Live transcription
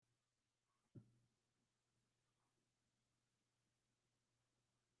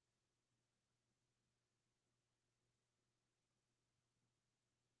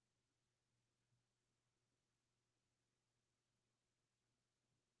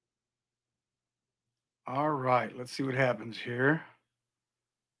All right, let's see what happens here.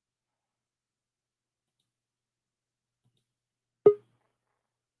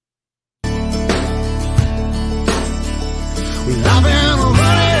 I've been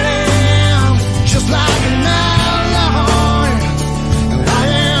running just like an outlaw, and I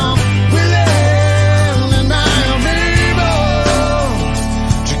am willing and I am able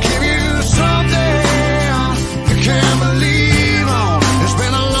to give you something you can't believe on. It's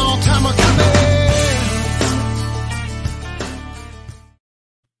been a long time coming.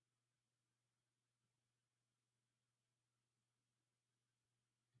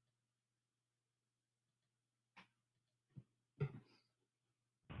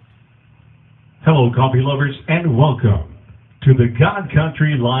 Hello, coffee lovers, and welcome to the God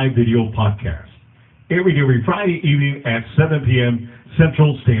Country Live Video Podcast, airing every Friday evening at 7 p.m.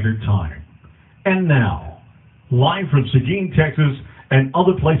 Central Standard Time. And now, live from Seguin, Texas, and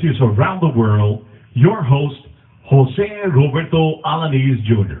other places around the world, your host, Jose Roberto Alanis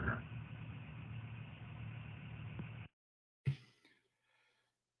Jr.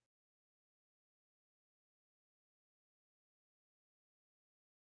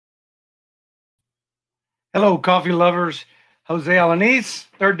 Hello, coffee lovers. Jose Alanis,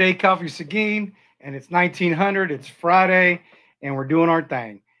 Third Day Coffee Seguin, and it's 1900. It's Friday, and we're doing our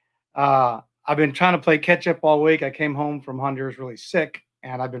thing. I've been trying to play catch up all week. I came home from Honduras really sick,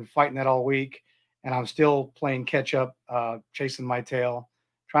 and I've been fighting that all week. And I'm still playing catch up, chasing my tail,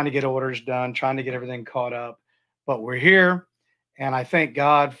 trying to get orders done, trying to get everything caught up. But we're here, and I thank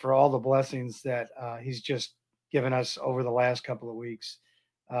God for all the blessings that He's just given us over the last couple of weeks.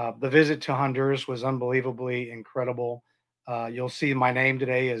 The visit to Honduras was unbelievably incredible. You'll see my name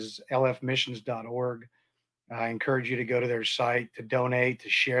today is lfmissions.org. I encourage you to go to their site, to donate, to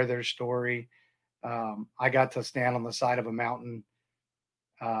share their story. I got to stand on the side of a mountain.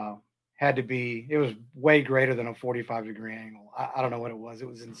 It was way greater than a 45-degree angle. I don't know what it was. It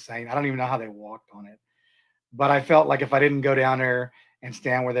was insane. I don't even know how they walked on it. But I felt like if I didn't go down there and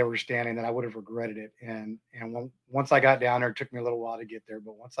stand where they were standing, that I would have regretted it. And once I got down there, it took me a little while to get there.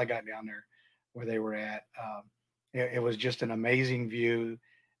 But once I got down there where they were at, it was just an amazing view.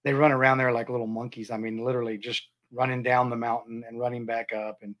 They run around there like little monkeys. I mean, literally just running down the mountain and running back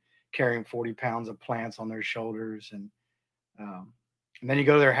up and carrying 40 pounds of plants on their shoulders. And then you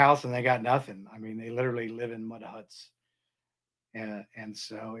go to their house and they got nothing. I mean, they literally live in mud huts. And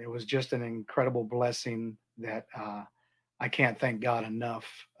so it was just an incredible blessing that I can't thank God enough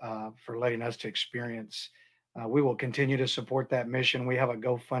for letting us to experience. We will continue to support that mission. We have a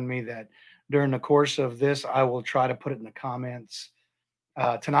GoFundMe that during the course of this, I will try to put it in the comments.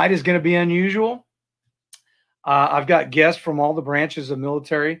 Tonight is going to be unusual. I've got guests from all the branches of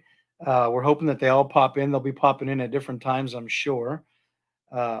military. We're hoping that they all pop in. They'll be popping in at different times, I'm sure.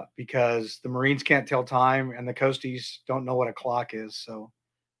 Because the Marines can't tell time and the Coasties don't know what a clock is. So,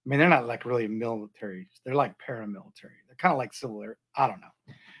 I mean, they're not like really military. They're like paramilitary. They're kind of like civil air. I don't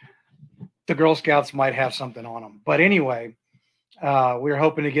know. The Girl Scouts might have something on them. But anyway, we're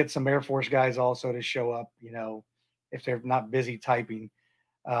hoping to get some Air Force guys also to show up, if they're not busy typing.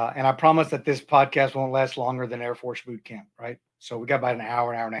 And I promise that this podcast won't last longer than Air Force boot camp, right? So we got about an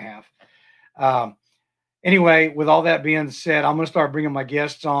hour and a half. Anyway, with all that being said, I'm going to start bringing my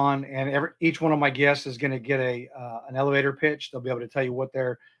guests on, and each one of my guests is going to get an elevator pitch. They'll be able to tell you what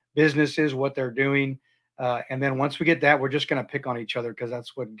their business is, what they're doing, and then once we get that, we're just going to pick on each other because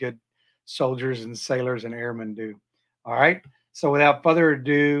that's what good soldiers and sailors and airmen do. All right. So without further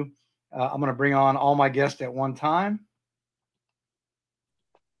ado, I'm going to bring on all my guests at one time,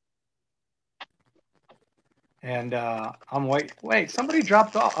 and I'm wait. Somebody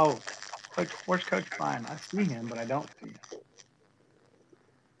dropped off. Oh. Where's Coach Fine? I see him, but I don't see him.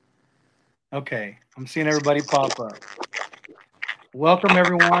 Okay, I'm seeing everybody pop up. Welcome,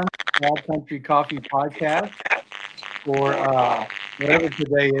 everyone, to All Country Coffee Podcast for whatever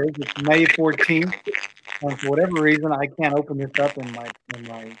today is. It's May 14th, and for whatever reason, I can't open this up in my.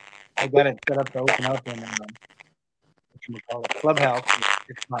 I got it set up to open up in Clubhouse.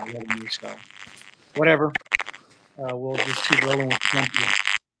 It's not letting me, so whatever. We'll just keep rolling with something.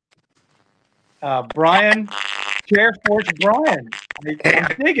 Brian, Chair Force Brian. I'm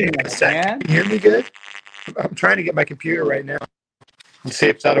digging it, man. Can you hear me good? I'm trying to get my computer right now. Let's see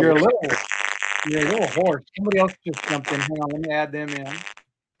if that'll You're work. a little hoarse. Somebody else just jumped in. Hang on, let me add them in.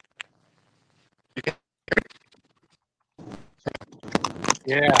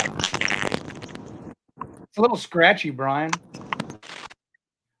 Yeah. It's a little scratchy, Brian.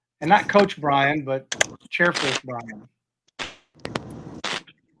 And not Coach Brian, but Chair Force Brian.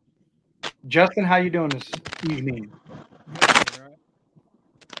 Justin, how you doing this evening?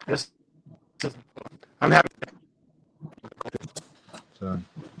 I'm happy. So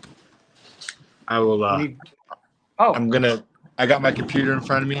I will. Oh, I got my computer in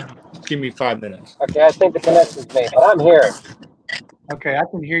front of me. Give me 5 minutes. Okay, I think the connection's made, but I'm here. okay. I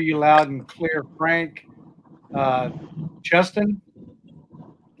can hear you loud and clear, Frank. Justin,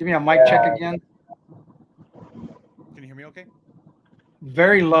 give me a mic check again. Can you hear me okay?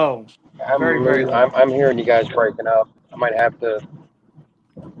 Very low. Very, very low. I'm hearing you guys breaking up. I might have to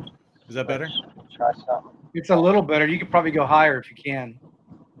Is that better? try something. It's a little better. You could probably go higher if you can.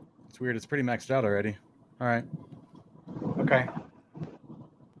 It's weird. It's pretty maxed out already. All right. Okay.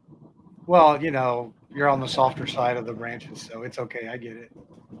 Well, you're on the softer side of the branches, so it's okay. I get it.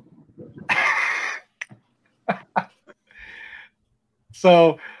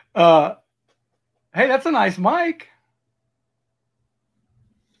 So, hey, that's a nice mic.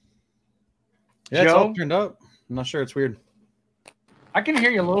 Yeah, it's all Joe? turned up. I'm not sure. It's weird. I can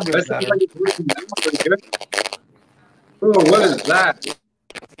hear you a little bit better. Oh, what is that?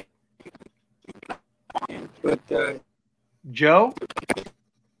 But Joe?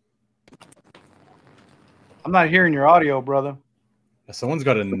 I'm not hearing your audio, brother. Someone's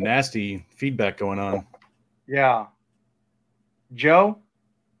got a nasty feedback going on. Yeah. Joe?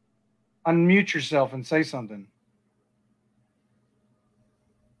 Unmute yourself and say something.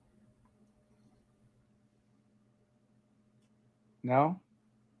 No?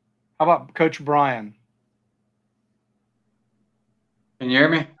 How about Coach Brian? Can you hear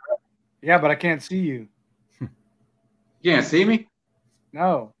me? Yeah, but I can't see you. You can't see me?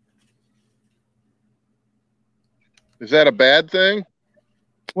 No. Is that a bad thing?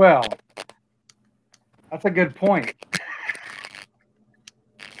 Well, that's a good point.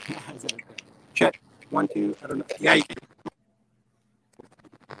 check 1, 2. I don't know. Yeah.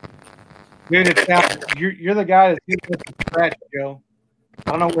 Dude, it sounds, you're the guy that's hitting with the scratch, Joe.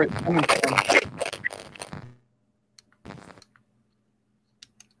 I don't know where it's coming from.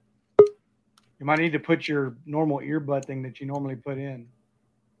 You might need to put your normal earbud thing that you normally put in.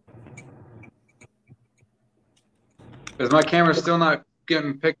 Is my camera still not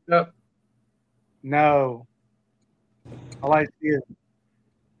getting picked up? No. All I see is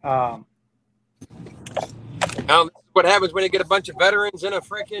Now, this is what happens when you get a bunch of veterans in a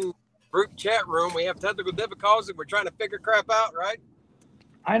freaking group chat room. We have technical difficulties and we're trying to figure crap out, right?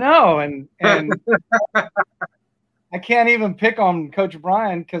 I know, and I can't even pick on Coach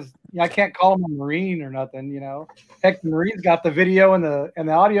Brian because I can't call him a Marine or nothing. Heck, the Marine's got the video and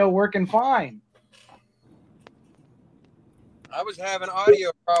the audio working fine. I was having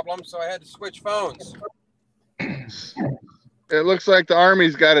audio problems, so I had to switch phones. It looks like the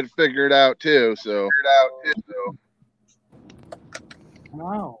Army's got it figured out too. So.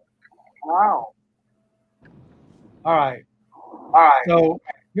 Wow. All right. So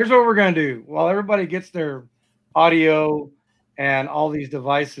here's what we're going to do. While everybody gets their audio and all these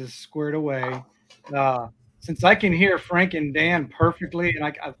devices squared away, since I can hear Frank and Dan perfectly, and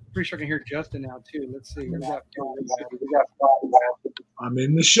I'm pretty sure I can hear Justin now too. Let's see. I'm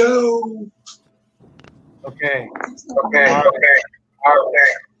in the show. Okay.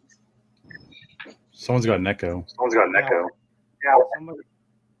 Someone's got an echo. Yeah.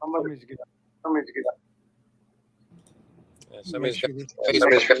 Somebody's good. Yeah, somebody's got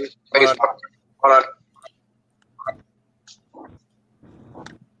Facebook. Hold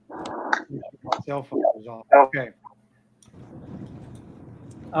My cell phone was off. Okay.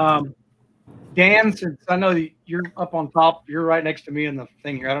 Dan, since I know that you're up on top, you're right next to me in the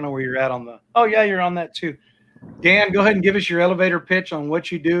thing here. I don't know where you're at on the. Oh yeah, you're on that too. Dan, go ahead and give us your elevator pitch on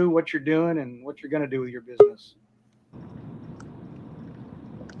what you do, what you're doing, and what you're going to do with your business.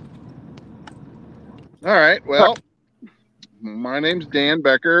 All right. Well, my name's Dan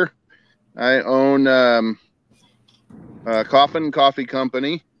Becker. I own Coffin Coffee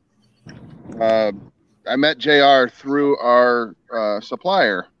Company. I met JR through our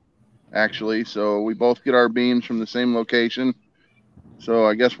supplier, actually. So we both get our beans from the same location. So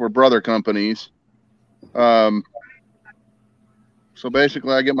I guess we're brother companies. So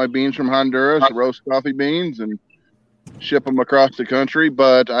basically, I get my beans from Honduras, roast coffee beans, and ship them across the country.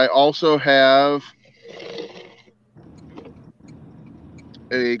 But I also have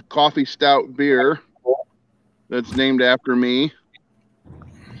a coffee stout beer that's named after me.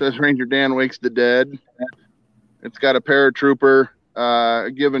 It says Ranger Dan Wakes the Dead. It's got a paratrooper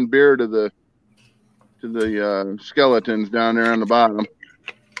giving beer to the skeletons down there on the bottom.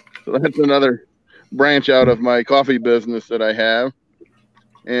 So that's another branch out of my coffee business that I have.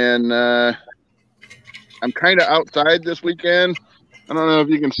 And I'm kind of outside this weekend. I don't know if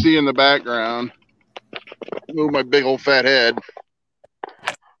you can see in the background. Move my big old fat head.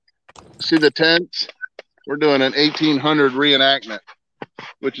 See the tents? We're doing an 1800 reenactment,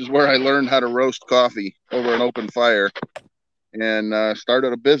 which is where I learned how to roast coffee over an open fire and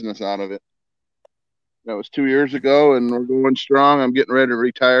started a business out of it. That was 2 years ago, and we're going strong. I'm getting ready to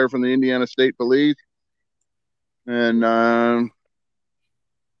retire from the Indiana State Police. And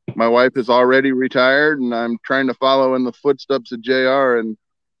my wife is already retired, and I'm trying to follow in the footsteps of JR and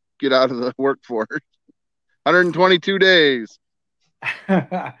get out of the workforce. 122 days.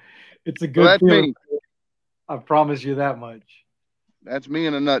 It's a So good that's feeling. me. I promise you that much. That's me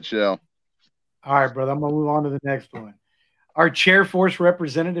in a nutshell. All right, brother. I'm going to move on to the next one. Our Chair Force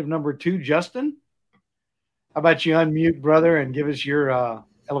representative number 2, Justin. How about you unmute, brother, and give us your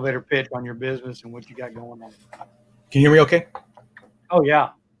elevator pitch on your business and what you got going on? Can you hear me okay? Oh, yeah.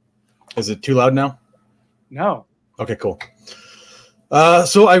 Is it too loud now? No. Okay, cool.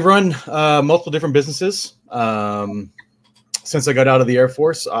 So I run multiple different businesses. Since I got out of the Air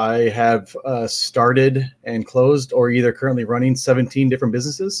Force, I have started and closed or either currently running 17 different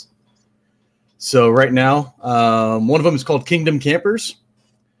businesses. So right now, one of them is called Kingdom Campers,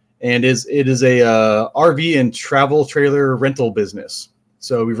 and it is a RV and travel trailer rental business.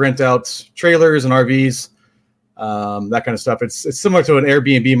 So we rent out trailers and RVs, that kind of stuff. It's similar to an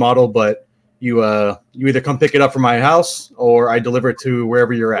Airbnb model, but you either come pick it up from my house or I deliver it to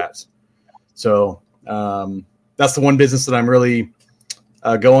wherever you're at. So that's the one business that I'm really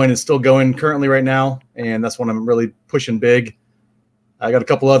going and still going currently right now, and that's one I'm really pushing big. I got a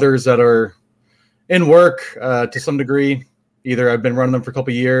couple others that are in work to some degree. Either I've been running them for a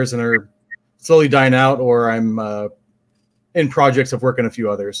couple of years and are slowly dying out, or I'm in projects of working a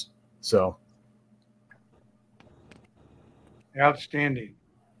few others. So Outstanding.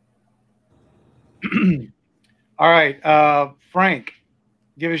 All right, Frank,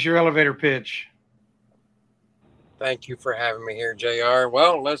 give us your elevator pitch. Thank you for having me here, JR.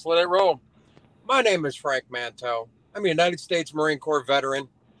 Well, let's let it roll. My name is Frank Manteau. I'm a United States Marine Corps veteran.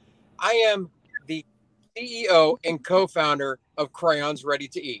 I am the CEO and co-founder of Crayons Ready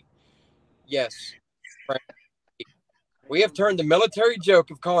to Eat. Yes, we have turned the military joke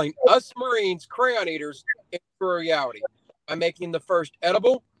of calling us Marines crayon eaters into a reality by making the first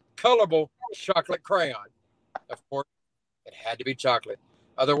edible, colorable chocolate crayon. Of course, it had to be chocolate.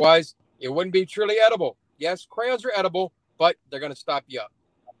 Otherwise, it wouldn't be truly edible. Yes, crayons are edible, but they're going to stop you up.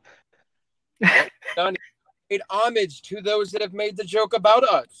 Done. Paid homage to those that have made the joke about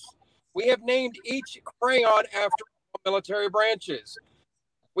us. We have named each crayon after military branches.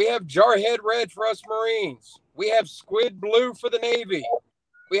 We have Jarhead Red for us Marines. We have Squid Blue for the Navy.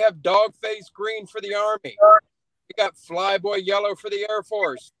 We have Dogface Green for the Army. We got Flyboy Yellow for the Air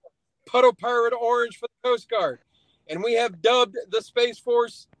Force. Puddle Pirate Orange for the Coast Guard. And we have dubbed the Space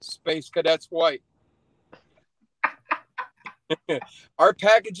Force Space Cadets White. Our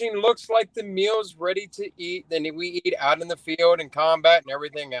packaging looks like the meals ready to eat that we eat out in the field and combat and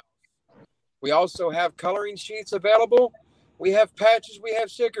everything else. We also have coloring sheets available. We have patches, we have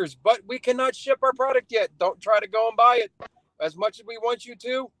stickers, but we cannot ship our product yet. Don't try to go and buy it. As much as we want you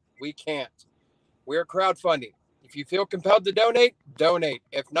to, we can't. We're crowdfunding. If you feel compelled to donate, donate.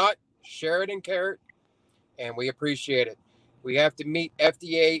 If not, share it and care it, and we appreciate it. We have to meet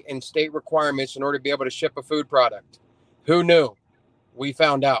FDA and state requirements in order to be able to ship a food product. Who knew? We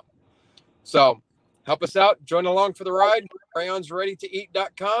found out. So help us out. Join along for the ride.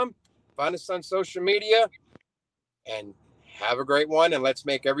 CrayonsReadyToEat.com. Find us on social media and have a great one. And let's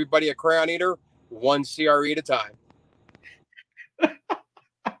make everybody a crayon eater, one CRE at a time.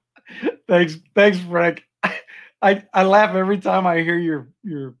 Thanks, Frank. I laugh every time I hear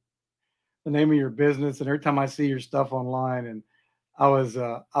the name of your business and every time I see your stuff online. And I was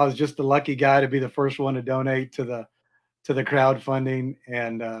just the lucky guy to be the first one to donate to the crowdfunding,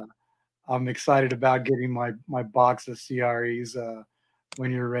 and I'm excited about getting my box of CREs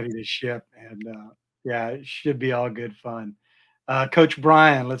when you're ready to ship. And yeah, it should be all good fun. Coach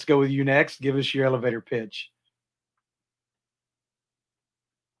Brian, let's go with you next. Give us your elevator pitch.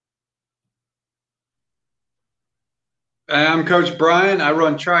 I'm Coach Brian. I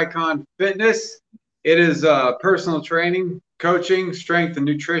run Tricon Fitness. It is personal training, coaching, strength, and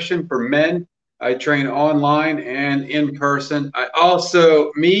nutrition for men. I train online and in person. I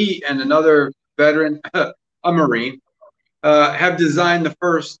also, me and another veteran, a Marine, have designed the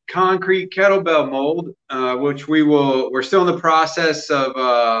first concrete kettlebell mold, which we're still in the process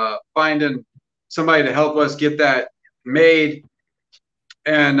of finding somebody to help us get that made.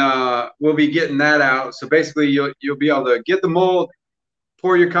 And we'll be getting that out. So basically, you'll be able to get the mold,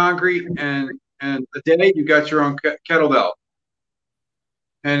 pour your concrete, and the day you got your own kettlebell.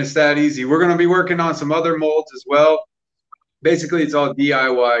 And it's that easy. We're going to be working on some other molds as well. basically it's all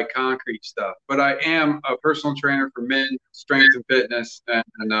DIY concrete stuff. But I am a personal trainer for men, strength and fitness,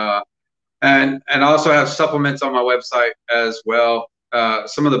 and also have supplements on my website as well.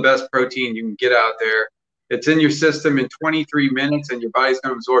 Some of the best protein you can get out there. It's in your system in 23 minutes, and your body's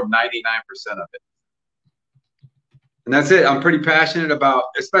going to absorb 99% of it. And that's it. I'm pretty passionate about,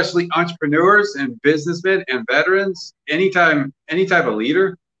 especially entrepreneurs and businessmen and veterans. Any type of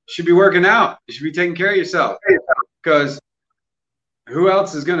leader should be working out. You should be taking care of yourself, because who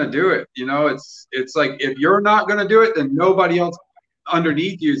else is going to do it? You know, it's like, if you're not going to do it, then nobody else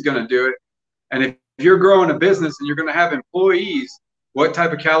underneath you is going to do it. And if you're growing a business and you're going to have employees, what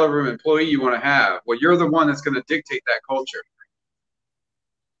type of caliber of employee you want to have? Well, you're the one that's going to dictate that culture.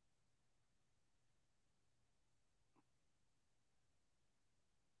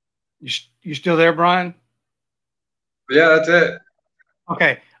 You still there, Brian? Yeah, that's it.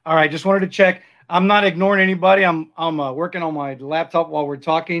 Okay. All right. Just wanted to check. I'm not ignoring anybody. I'm working on my laptop while we're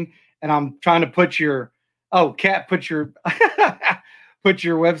talking, and I'm trying to put your put your put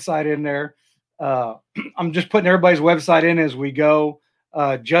your website in there. I'm just putting everybody's website in as we go.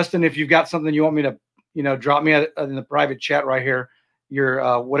 Justin, if you've got something you want me to, drop me in the private chat right here,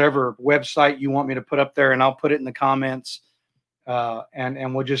 your whatever website you want me to put up there, and I'll put it in the comments.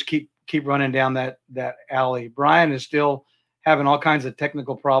 And we'll just keep running down that alley. Brian is still having all kinds of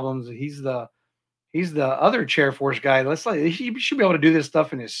technical problems. He's the other Chair Force guy. He should be able to do this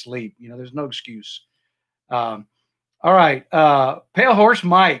stuff in his sleep. There's no excuse. All right. Pale Horse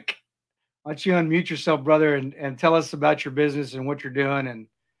Mike, why don't you unmute yourself, brother, and tell us about your business and what you're doing.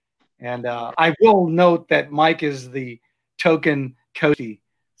 And I will note that Mike is the token coachee.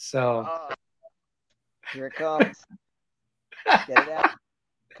 So here it comes. Get it out.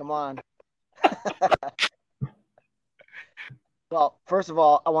 Come on. Well, first of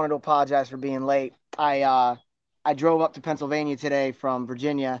all, I wanted to apologize for being late. I drove up to Pennsylvania today from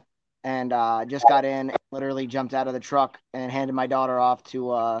Virginia, and just got in and literally jumped out of the truck and handed my daughter off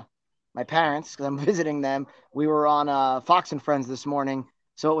to my parents because I'm visiting them. We were on Fox and Friends this morning,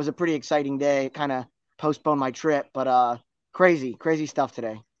 so it was a pretty exciting day. It kind of postponed my trip, but crazy stuff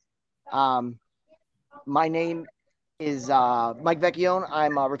today. My name is Mike Vecchione.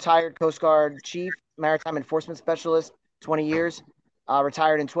 I'm a retired Coast Guard Chief, Maritime Enforcement Specialist, 20 years,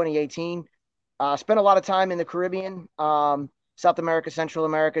 retired in 2018. Spent a lot of time in the Caribbean, South America, Central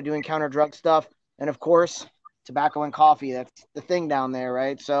America, doing counter drug stuff. And of course, tobacco and coffee. That's the thing down there,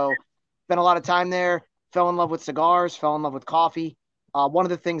 right? So spent a lot of time there, fell in love with cigars, fell in love with coffee. One of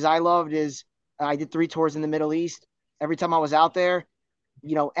the things I loved is I did 3 tours in the Middle East. Every time I was out there,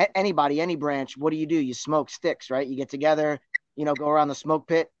 anybody, any branch, what do? You smoke sticks, right? You get together, go around the smoke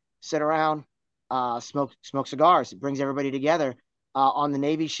pit, sit around, smoke cigars. It brings everybody together. On the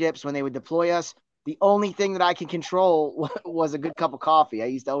Navy ships, when they would deploy us, the only thing that I could control was a good cup of coffee. I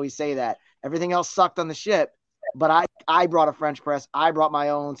used to always say that. Everything else sucked on the ship, but I brought a French press. I brought my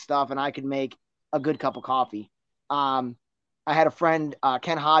own stuff, and I could make a good cup of coffee. I had a friend,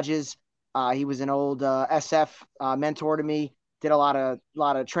 Ken Hodges. He was an old SF mentor to me. Did a lot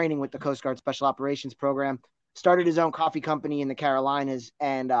of training with the Coast Guard Special Operations Program. Started his own coffee company in the Carolinas,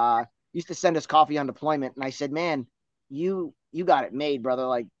 and used to send us coffee on deployment. And I said, man, you got it made, brother.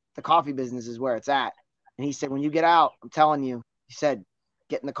 Like, the coffee business is where it's at. And he said, when you get out, I'm telling you, he said,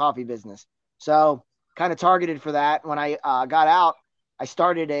 get in the coffee business. So kind of targeted for that. When I got out, I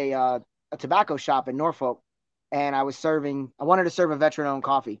started a tobacco shop in Norfolk, and I wanted to serve a veteran-owned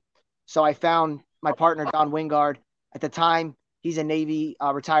coffee. So I found my partner, Don Wingard. At the time, he's a Navy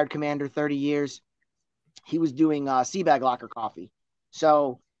retired commander, 30 years. He was doing sea bag locker coffee.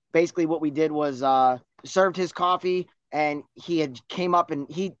 So basically what we did was served his coffee, and he came up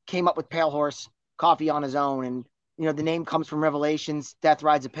with Pale Horse coffee on his own. And, the name comes from Revelations, death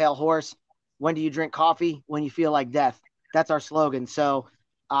rides a pale horse. When do you drink coffee? When you feel like death. That's our slogan. So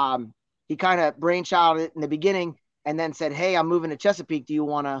he kind of brainchilded it in the beginning and then said, hey, I'm moving to Chesapeake. Do you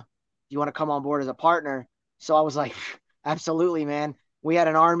want to come on board as a partner? So I was like, absolutely, man. We had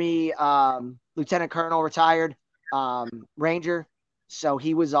an Army lieutenant colonel, retired Ranger. So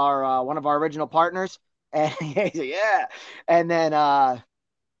he was our one of our original partners. And he said, yeah. And then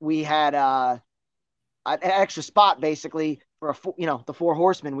we had an extra spot basically for the 4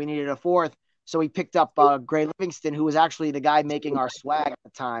 horsemen. We needed a 4th. So we picked up Gray Livingston, who was actually the guy making our swag at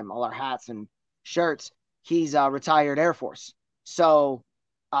the time, all our hats and shirts. He's retired Air Force. So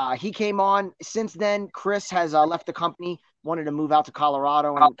he came on. Since then, Chris has left the company, wanted to move out to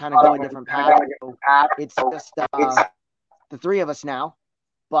Colorado and kind of go a different path. So it's just the 3 of us now.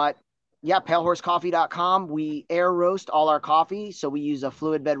 But yeah, palehorsecoffee.com. We air roast all our coffee. So we use a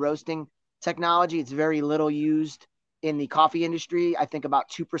fluid bed roasting technology. It's very little used in the coffee industry. I think about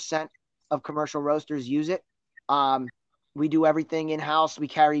 2% of commercial roasters use it. We do everything in-house. We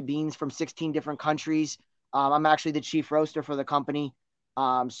carry beans from 16 different countries. I'm actually the chief roaster for the company.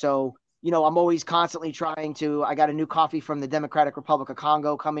 So, I'm always constantly trying to, I got a new coffee from the Democratic Republic of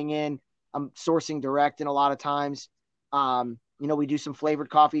Congo coming in. I'm sourcing direct in a lot of times. We do some flavored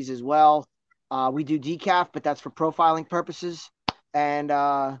coffees as well. We do decaf, but that's for profiling purposes. And,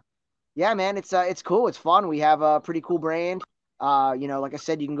 yeah, man, it's cool. It's fun. We have a pretty cool brand. Like I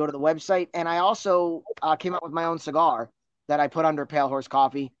said, you can go to the website. And I also came up with my own cigar that I put under Pale Horse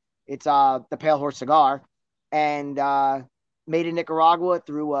Coffee. It's the Pale Horse cigar. And made in Nicaragua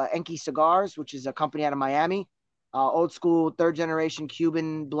through Enki Cigars, which is a company out of Miami. Old school, third generation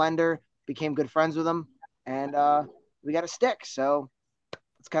Cuban blender. Became good friends with them. And we got a stick. So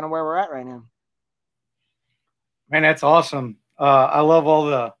that's kind of where we're at right now. Man, that's awesome. I love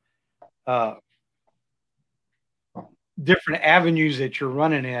all the different avenues that you're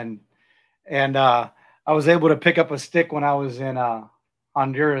running in. And I was able to pick up a stick when I was in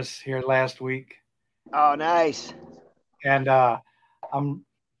Honduras here last week. Oh, nice. And I'm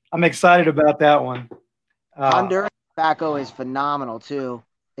excited about that one. Honduran tobacco is phenomenal too.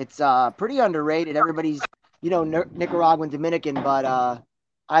 It's pretty underrated. Everybody's, Nicaraguan, Dominican, but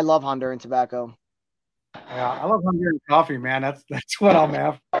I love Honduran tobacco. Yeah, I love Honduran coffee, man. That's what I'm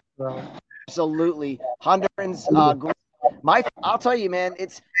after. So. Absolutely, Hondurans. I'll tell you, man.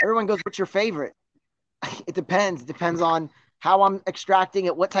 Everyone goes, "What's your favorite?" It depends. Depends on how I'm extracting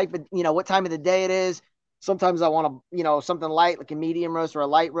it, what time of the day it is. Sometimes I want something light, like a medium roast or a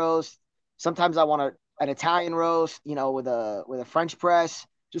light roast. Sometimes I want an Italian roast, with a French press.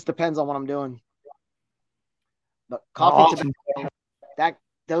 Just depends on what I'm doing. But coffee, tobacco,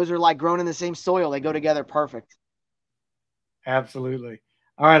 those are like grown in the same soil. They go together perfect. Absolutely.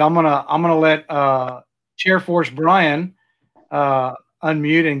 All right, I'm gonna let Chair Force Brian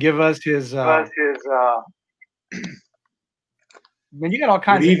unmute and give us his. Man, you got all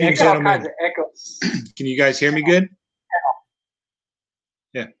kinds of echoes. Can you guys hear me good?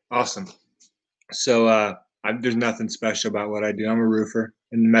 Yeah, awesome. So there's nothing special about what I do. I'm a roofer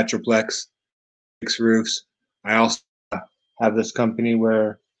in the Metroplex, fix roofs. I also have this company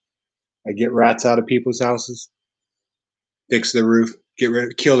where I get rats out of people's houses, fix the roof,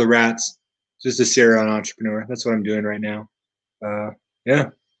 kill the rats. Just a serial entrepreneur. That's what I'm doing right now. Yeah,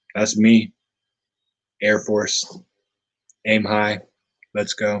 that's me. Air Force, aim high.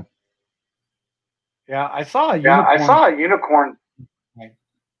 Let's go. Yeah, I saw a unicorn.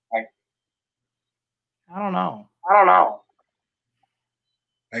 I don't know.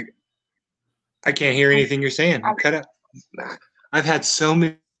 I can't hear anything you're saying. I'm cut up. I've had so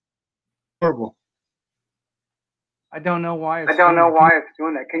many horrible. I don't know why it's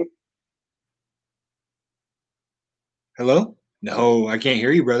doing that. Can you... Hello? No, I can't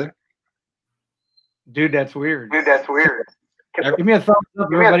hear you, brother. Dude, that's weird. Give me a thumbs up.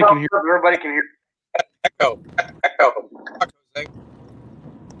 Everybody can hear. Echo. Can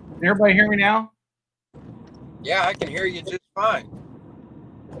everybody hear me now? Yeah, I can hear you just fine.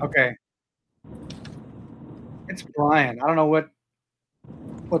 Okay. It's Brian. I don't know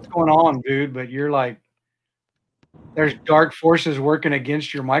what's going on, dude, but you're like, there's dark forces working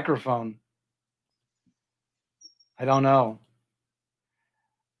against your microphone. I don't know.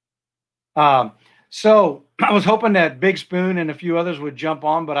 So I was hoping that Big Spoon and a few others would jump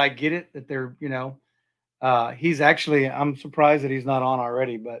on, but I get it that they're, he's actually, I'm surprised that he's not on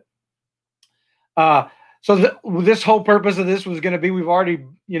already, but so this whole purpose of this was going to be, we've already,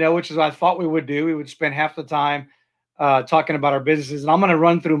 which is I thought we would do. We would spend half the time talking about our businesses, and I'm going to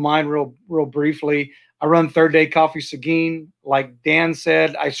run through mine real briefly. I run Third Day Coffee Seguin. Like Dan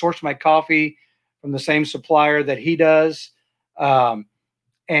said, I source my coffee from the same supplier that he does.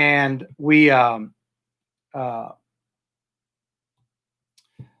 And we are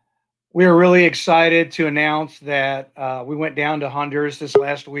really excited to announce that we went down to Honduras this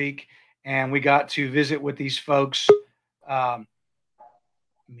last week, and we got to visit with these folks.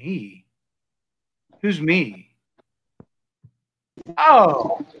 Me? Who's me?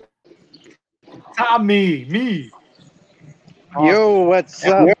 Oh, Tommy, me. Awesome. Yo, what's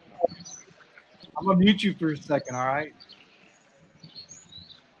up? I'm gonna mute you for a second, all right?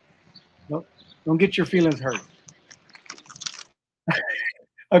 Don't get your feelings hurt.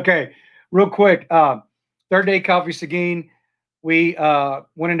 Okay, real quick. Third Day Coffee Seguin. We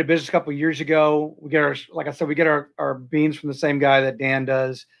went into business a couple of years ago. We get our beans from the same guy that Dan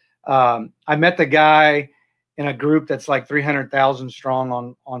does. I met the guy in a group that's like 300,000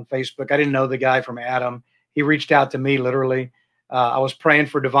 strong on Facebook. I didn't know the guy from Adam. He reached out to me literally. I was praying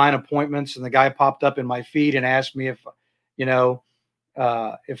for divine appointments, and the guy popped up in my feed and asked me you know,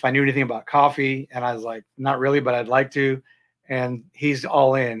 if I knew anything about coffee, and I was like, not really, but I'd like to. And he's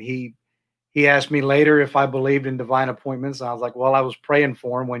all in. He asked me later if I believed in divine appointments, and I was like, well, I was praying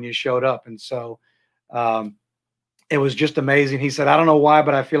for him when you showed up, and so um, it was just amazing. He said, I don't know why,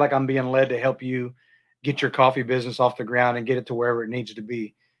 but I feel like I'm being led to help you get your coffee business off the ground and get it to wherever it needs to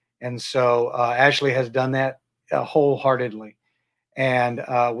be. And so Ashley has done that wholeheartedly. And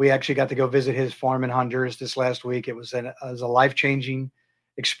we actually got to go visit his farm in Honduras this last week. It was a life-changing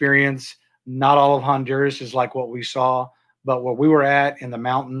experience. Not all of Honduras is like what we saw, but where we were at in the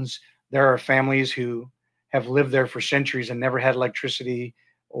mountains, there are families who have lived there for centuries and never had electricity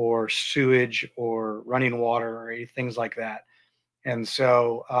or sewage or running water or things like that. And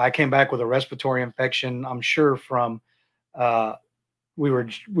so I came back with a respiratory infection, I'm sure from we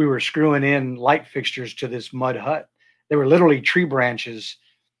were screwing in light fixtures to this mud hut. They were literally tree branches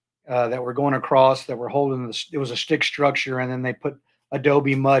that were going across that were holding it was a stick structure, and then they put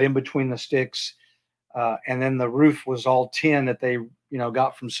adobe mud in between the sticks, and then the roof was all tin that they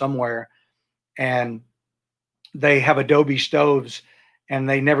got from somewhere, and they have adobe stoves, and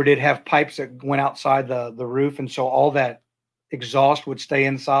they never did have pipes that went outside the roof, and so all that exhaust would stay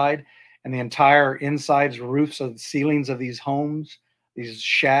inside, and the entire insides, roofs of the ceilings of these homes, these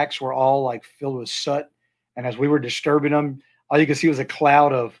shacks were all like filled with soot. And as we were disturbing them, all you could see was a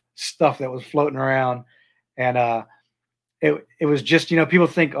cloud of stuff that was floating around. And it was just, people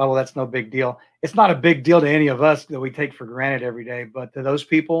think, oh, well, that's no big deal. It's not a big deal to any of us that we take for granted every day. But to those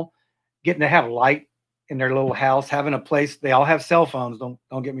people, getting to have light in their little house, having a place, they all have cell phones.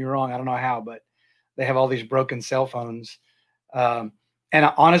 Don't get me wrong. I don't know how, but they have all these broken cell phones. And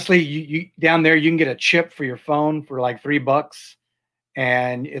honestly, you down there, you can get a chip for your phone for like $3,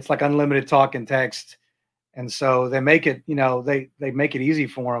 and it's like unlimited talk and text. And so they make it, they make it easy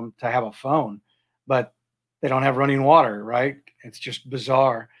for them to have a phone, but they don't have running water, right? It's just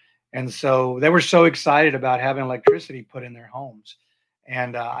bizarre. And so they were so excited about having electricity put in their homes.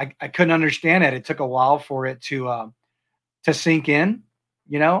 And I couldn't understand it. It took a while for it to sink in.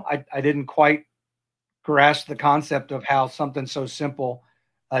 I didn't quite grasp the concept of how something so simple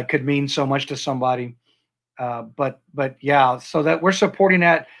could mean so much to somebody. But yeah, so that we're supporting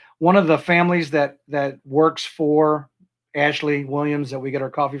that. One of the families that works for Ashley Williams that we get our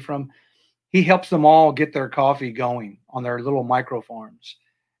coffee from, he helps them all get their coffee going on their little micro farms.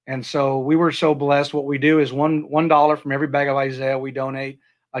 And so we were so blessed. What we do is $1 from every bag of Isaiah, we donate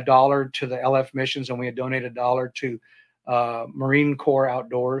 $1 to the LF missions, and we donate $1 to Marine Corps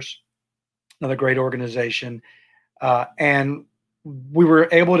Outdoors, another great organization. And we were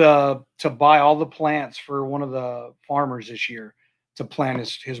able to buy all the plants for one of the farmers this year to plant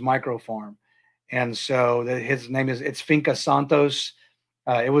his micro farm. And so his name it's Finca Santos.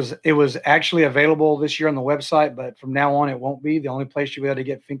 It was actually available this year on the website, but from now on it won't be. The only place you'll be able to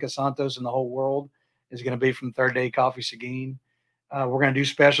get Finca Santos in the whole world is going to be from Third Day Coffee Seguin. We're going to do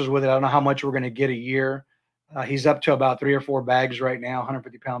specials with it. I don't know how much we're going to get a year. He's up to about 3 or 4 bags right now,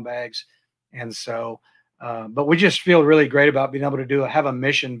 150-pound bags. And so, but we just feel really great about being able to have a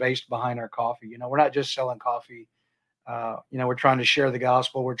mission based behind our coffee. We're not just selling coffee. We're trying to share the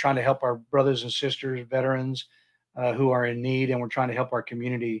gospel. We're trying to help our brothers and sisters, veterans who are in need, and we're trying to help our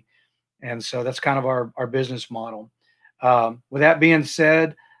community. And so that's kind of our business model. With that being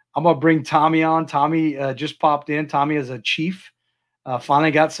said, I'm going to bring Tommy on. Tommy just popped in. Tommy is a chief.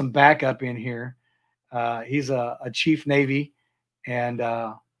 Finally got some backup in here. He's a chief Navy. And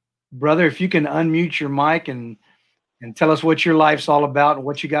brother, if you can unmute your mic and tell us what your life's all about and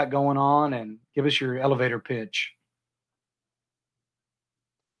what you got going on, and give us your elevator pitch.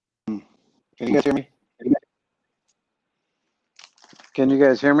 Can you guys hear me? Can you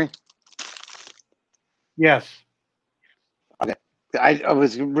guys hear me? Yes. Okay. I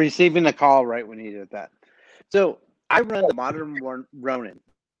was receiving a call right when you did that. So I run the Modern Ronin,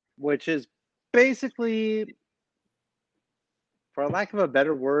 which is basically, for lack of a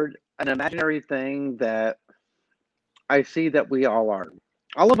better word, an imaginary thing that I see that we all are.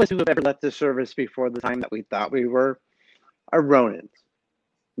 All of us who have ever left the service before the time that we thought we were are Ronins,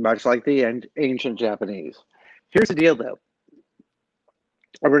 much like the ancient Japanese. Here's the deal, though.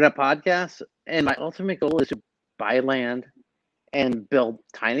 I run a podcast, and my ultimate goal is to buy land and build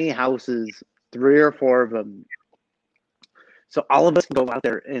tiny houses, 3 or 4 of them, so all of us can go out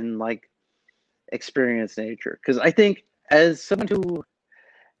there and experience nature. Because I think, as someone who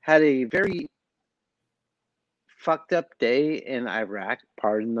had a very fucked up day in Iraq,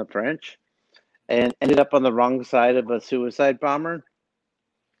 pardon the French, and ended up on the wrong side of a suicide bomber,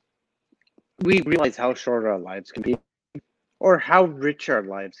 we realize how short our lives can be. or how rich our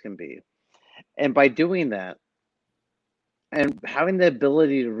lives can be. And by doing that and having the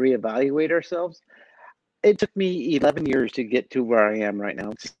ability to reevaluate ourselves, it took me 11 years to get to where I am right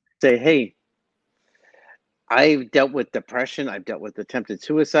now. To say, hey, I've dealt with depression. I've dealt with attempted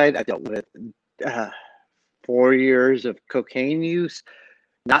suicide. I've dealt with 4 years of cocaine use,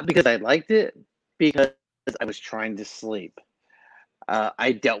 not because I liked it, because I was trying to sleep.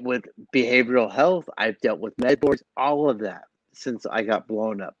 I dealt with behavioral health. I've dealt with med boards, all of that since I got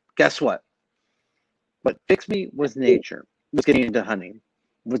blown up. Guess what? What fixed me was nature, was getting into hunting,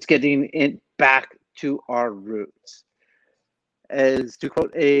 was getting in back to our roots. As to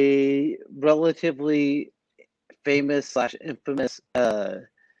quote a relatively famous / infamous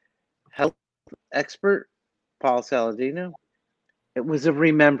health expert, Paul Saladino, it was a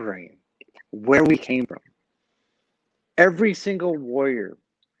remembering where we came from. Every single warrior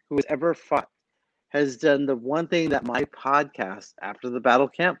who has ever fought has done the one thing that my podcast, After the Battle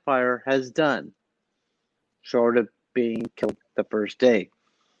Campfire, has done, short of being killed the first day,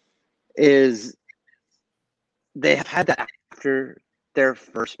 is they have had that after their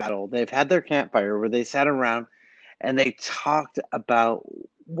first battle. They've had their campfire where they sat around and they talked about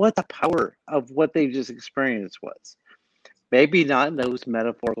what the power of what they just experienced was. Maybe not in those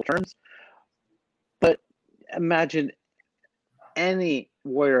metaphorical terms, but imagine any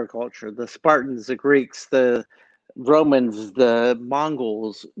warrior culture, the Spartans, the Greeks, the Romans, the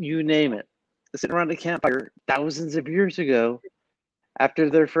Mongols, you name it, sitting around a campfire thousands of years ago after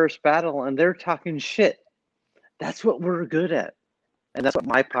their first battle, and they're talking shit. That's what we're good at. And that's what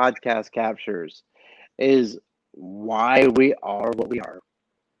my podcast captures, is why we are what we are.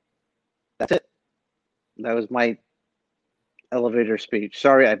 That's it. That was my elevator speech.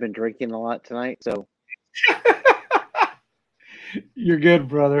 Sorry, I've been drinking a lot tonight, so. You're good,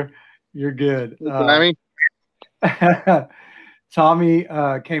 brother. You're good. Tommy? Tommy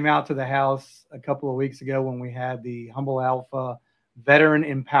came out to the house a couple of weeks ago when we had the Humble Alpha Veteran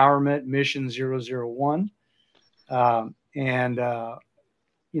Empowerment Mission 001.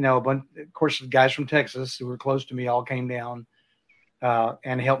 You know, a bunch, of course, the guys from Texas who were close to me all came down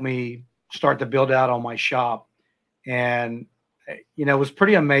and helped me start to build out on my shop. And, you know, it was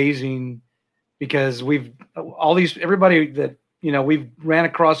pretty amazing because everybody that, you know, we've ran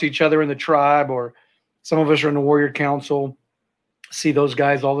across each other in the tribe, or some of us are in the Warrior Council, see those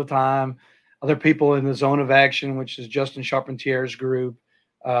guys all the time. Other people in the Zone of Action, which is Justin Charpentier's group,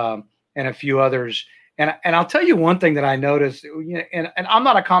 and a few others. And I'll tell you one thing that I noticed, and I'm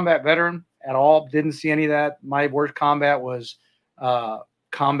not a combat veteran at all. Didn't see any of that. My worst combat was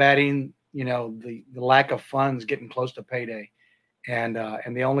combating, you know, the lack of funds getting close to payday. And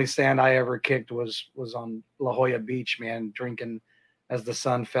the only sand I ever kicked was on La Jolla Beach, man, drinking as the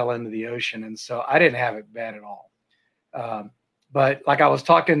sun fell into the ocean. And so I didn't have it bad at all. But like I was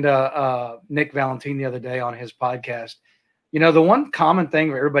talking to Nick Valentine the other day on his podcast, you know, the one common thing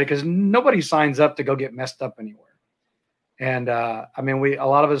for everybody, because nobody signs up to go get messed up anywhere. And I mean, a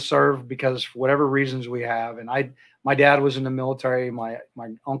lot of us serve because for whatever reasons we have. And my dad was in the military. My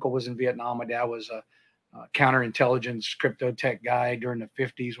uncle was in Vietnam. My dad was a counterintelligence crypto tech guy during the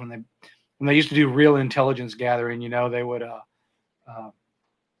 50s when they used to do real intelligence gathering. You know, they would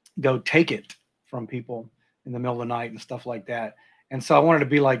go take it from people in the middle of the night and stuff like that. And so I wanted to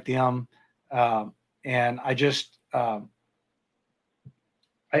be like them. And I just, I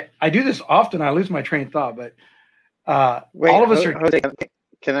do this often. I lose my train of thought, but Wait, all of us are. Jose,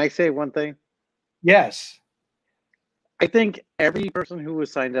 can I say one thing? Yes. I think every person who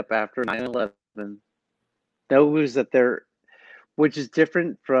was signed up after 9/11 knows that which is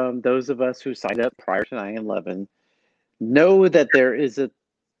different from those of us who signed up prior to 9/11, know that there is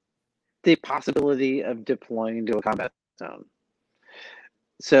the possibility of deploying to a combat zone.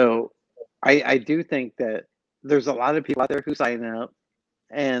 So I do think that there's a lot of people out there who sign up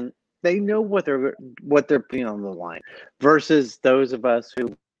and they know what they're putting on the line, versus those of us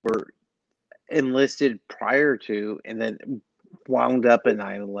who were enlisted prior to and then wound up at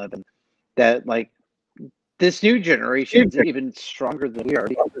 9/11. That, like, this new generation is even stronger than we are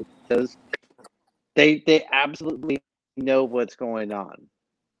because they absolutely know what's going on.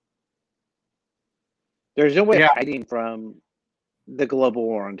 There's no way of hiding from the global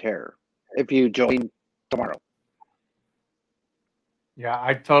war on terror if you join tomorrow. Yeah,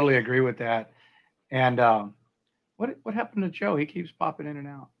 I totally agree with that. And what happened to Joe? He keeps popping in and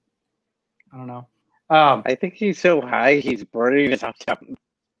out. I don't know. I think he's so high he's burning his house down.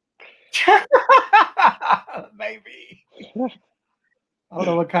 Maybe. I don't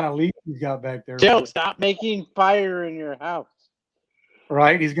know what kind of leak he's got back there. Joe, stop making fire in your house.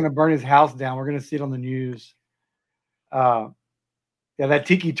 Right? He's going to burn his house down. We're going to see it on the news. Yeah, that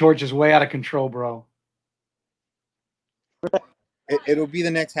tiki torch is way out of control, bro. It'll be the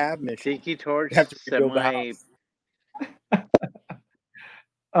next half mission. Tiki torch, Have to rebuild the semi.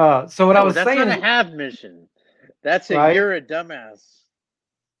 house. So what I was that's saying not is, a half mission. That's a Right? you're a dumbass.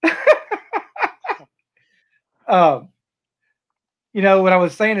 What I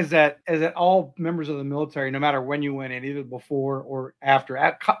was saying is that all members of the military, no matter when you went in, either before or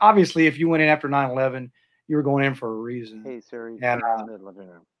after, obviously, if you went in after 9/11, you were going in for a reason. Hey Siri, And, turn on the living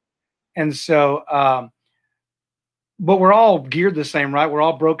room. And so, but we're all geared the same, right? We're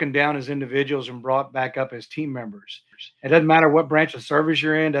all broken down as individuals and brought back up as team members. It doesn't matter what branch of service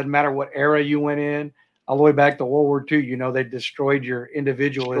you're in, doesn't matter what era you went in, all the way back to World War II. They destroyed your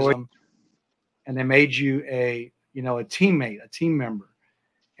individualism and they made you a teammate, a team member.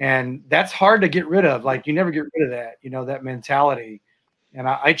 And that's hard to get rid of. Like, you never get rid of that, that mentality. And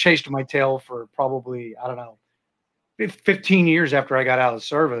I chased my tail for probably, 15 years after I got out of the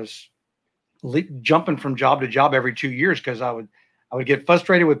service, jumping from job to job every 2 years, because I would get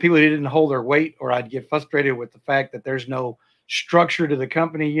frustrated with people who didn't hold their weight, or I'd get frustrated with the fact that there's no structure to the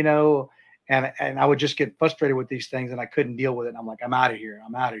company, and I would just get frustrated with these things and I couldn't deal with it. And I'm like, I'm out of here.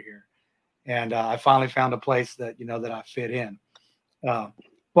 And I finally found a place that, that I fit in.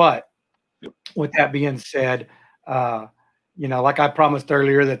 But with that being said, like I promised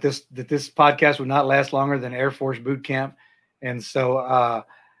earlier, that this podcast would not last longer than Air Force boot camp. And so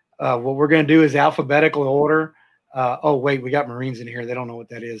what we're going to do is alphabetical order. Oh, wait, we got Marines in here. They don't know what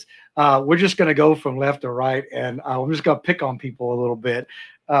that is. We're just going to go from left to right, and I'm just going to pick on people a little bit.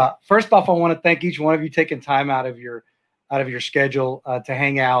 First off, I want to thank each one of you taking time out of your schedule to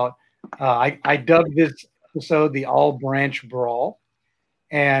hang out. I dubbed this episode the All Branch Brawl,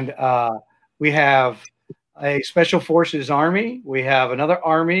 and we have a Special Forces Army, we have another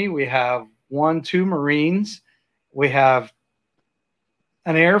Army, we have 2 Marines, we have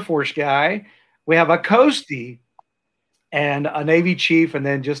an Air Force guy, we have a Coastie, and a Navy chief, and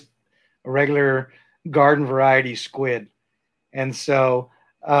then just a regular garden variety squid. And so,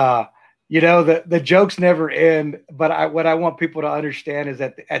 the jokes never end. But what I want people to understand is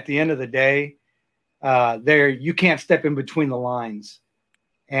that at the end of the day, you can't step in between the lines.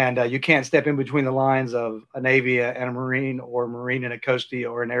 And you can't step in between the lines of a Navy and a Marine, or a Marine and a Coastie,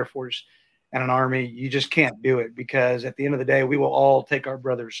 or an Air Force and an Army. You just can't do it, because at the end of the day, we will all take our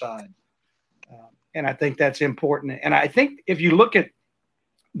brother's side. And I think that's important. And I think if you look at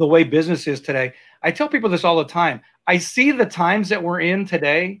the way business is today, I tell people this all the time. I see the times that we're in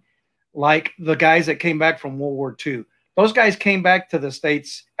today, like the guys that came back from World War II. Those guys came back to the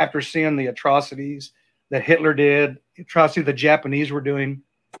States after seeing the atrocities that Hitler did, the atrocities the Japanese were doing.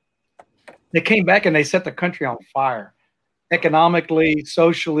 They came back and they set the country on fire, economically,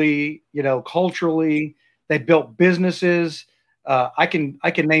 socially, culturally. They built businesses. I can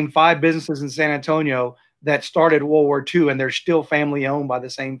name 5 businesses in San Antonio that started World War II, and they're still family owned by the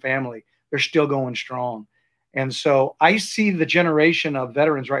same family. They're still going strong. And so I see the generation of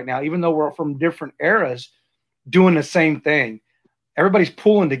veterans right now, even though we're from different eras, doing the same thing. Everybody's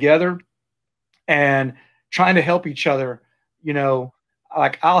pulling together and trying to help each other.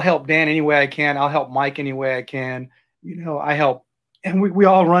 Like, I'll help Dan any way I can. I'll help Mike any way I can. I help, and we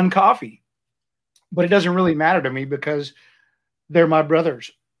all run coffee, but it doesn't really matter to me because they're my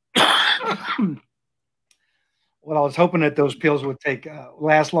brothers. Well, I was hoping that those pills would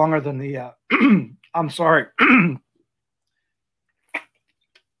last longer than the. I'm sorry.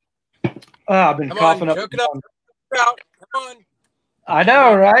 I've been coughing up. Choke it up. Come on. I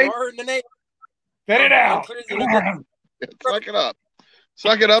know, right? Spit it out. Suck it up.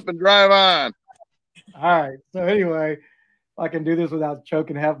 Suck it up and drive on. All right. So anyway, if I can do this without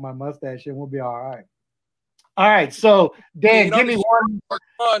choking half my mustache, it will be all right. All right. So Dan, give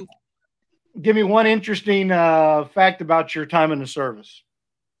me one interesting fact about your time in the service.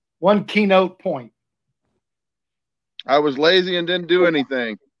 One keynote point. I was lazy and didn't do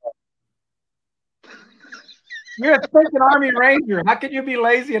anything. You're a freaking Army Ranger. How can you be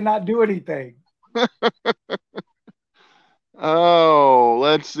lazy and not do anything? Oh,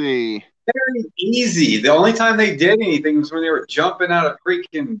 let's see. Very easy. The only time they did anything was when they were jumping out of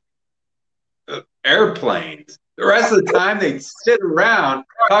freaking airplanes. The rest of the time they'd sit around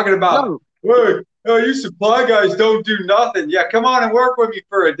talking about, hey, you supply guys don't do nothing. Yeah, come on and work with me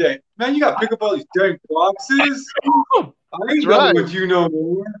for a day. Man, you got to pick up all these dang boxes. I ain't know what you know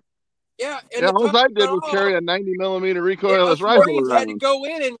more. Yeah, all I did was carry a 90mm recoilless rifle around. Had to go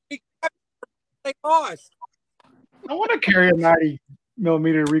in and they cost. I want to carry a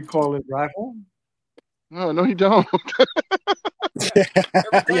 90mm recoilless rifle. No, you don't.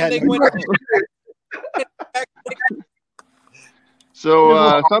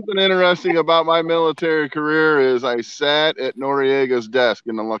 So something interesting about my military career is I sat at Noriega's desk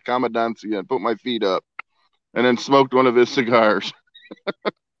in the La Comandancia and put my feet up and then smoked one of his cigars.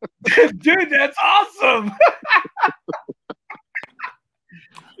 Dude, that's awesome.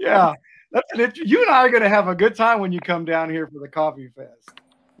 Yeah. You and I are going to have a good time when you come down here for the Coffee Fest.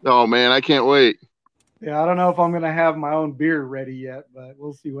 Oh, man, I can't wait. Yeah, I don't know if I'm going to have my own beer ready yet, but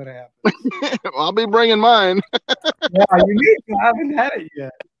we'll see what happens. I'll be bringing mine. Yeah, you need to. I haven't had it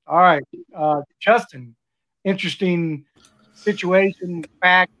yet. All right. Justin, interesting situation,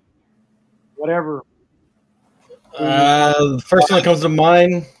 fact, whatever. The first thing that comes to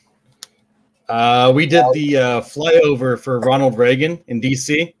mind, we did the flyover for Ronald Reagan in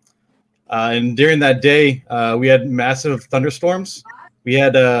D.C. And during that day, we had massive thunderstorms. We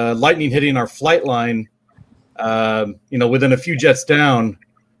had lightning hitting our flight line, within a few jets down,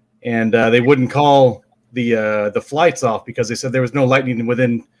 and they wouldn't call the flights off because they said there was no lightning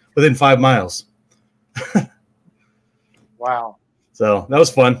within 5 miles. Wow. So that was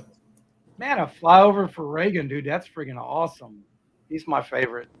fun. Man, a flyover for Reagan, dude, that's friggin' awesome. He's my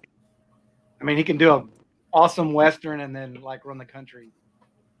favorite. I mean, he can do a awesome Western and then like run the country.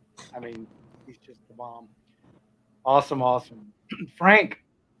 I mean, he's just the bomb. Awesome. Frank,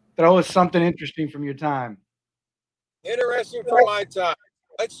 throw us something interesting from your time. Interesting from my time.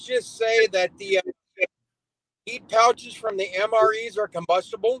 Let's just say that the heat pouches from the MREs are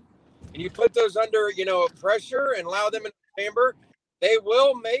combustible, and you put those under, pressure and allow them in the chamber. They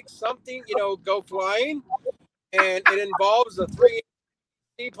will make something, go flying, and it involves a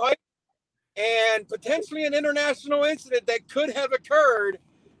 3-inch pipe and potentially an international incident that could have occurred.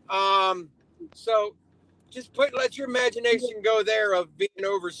 So just let your imagination go there of being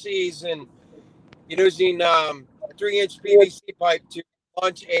overseas and using 3-inch PVC pipe to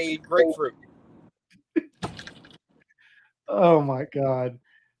launch a grapefruit. Oh my God.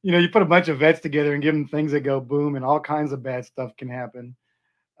 You put a bunch of vets together and give them things that go boom, and all kinds of bad stuff can happen.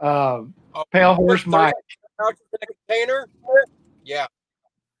 Pale Horse Mike. In a container? Yeah.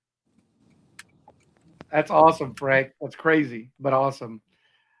 That's awesome, Frank. That's crazy, but awesome.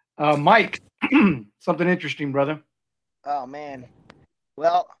 Mike, something interesting, brother. Oh man.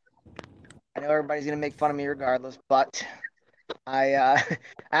 Well, I know everybody's gonna make fun of me regardless, but I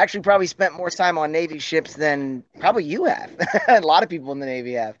actually probably spent more time on Navy ships than probably you have. A lot of people in the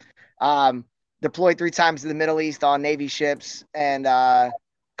Navy have. Deployed 3 times to the Middle East on Navy ships, and a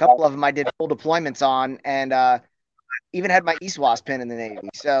couple of them I did full deployments on, and even had my ESWAS pin in the Navy.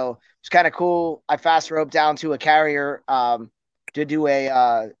 So it's kind of cool. I fast roped down to a carrier to do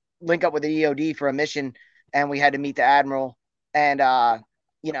a link up with the EOD for a mission, and we had to meet the admiral, and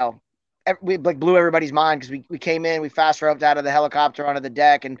we blew everybody's mind because we came in, we fast roped out of the helicopter onto the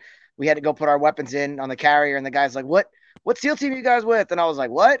deck, and we had to go put our weapons in on the carrier, and the guy's like, what SEAL team you guys with? And I was like,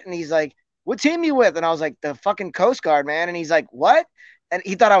 what? And he's like, what team you with? And I was like, the fucking Coast Guard, man. And he's like, what? And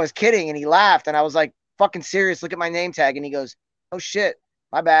he thought I was kidding, and he laughed, and I was like, fucking serious, look at my name tag. And he goes, oh shit,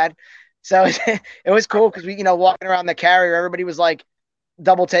 my bad. So it was cool because we, walking around the carrier, everybody was like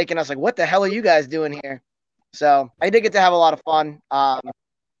double taking us, like, what the hell are you guys doing here? So I did get to have a lot of fun,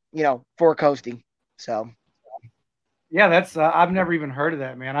 for coasting. So yeah, that's I've never even heard of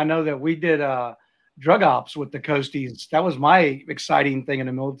that, man. I know that we did drug ops with the Coasties. That was my exciting thing in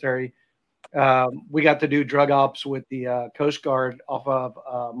the military. We got to do drug ops with the Coast Guard off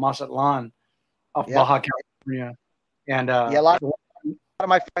of Mazatlan, off Baja California, and a lot of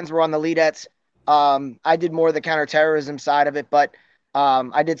my friends were on the leadettes. I did more of the counterterrorism side of it, but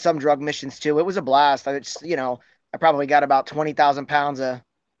I did some drug missions too. It was a blast. I probably got about 20,000 pounds of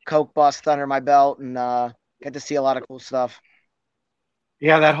coke bust under my belt, and got to see a lot of cool stuff.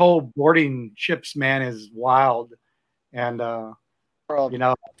 Yeah, that whole boarding ships, man, is wild. And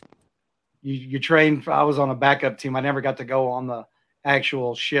you train. I was on a backup team. I never got to go on the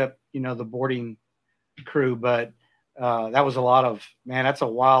actual ship, the boarding crew, but that was a lot of, man, that's a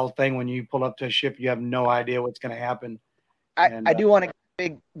wild thing when you pull up to a ship, you have no idea what's going to happen. I do want to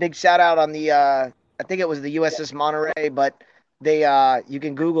give a big shout out on the I think it was the USS Monterey, but they you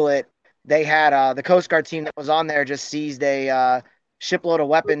can Google it. They had the Coast Guard team that was on there just seized a shipload of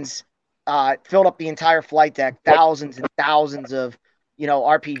weapons, filled up the entire flight deck, thousands and thousands of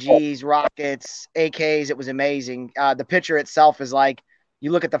RPGs, rockets, AKs. It was amazing. The picture itself is like,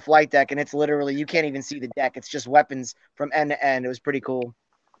 you look at the flight deck and it's literally, you can't even see the deck. It's just weapons from end to end. It was pretty cool.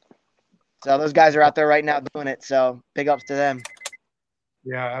 So those guys are out there right now doing it. So big ups to them.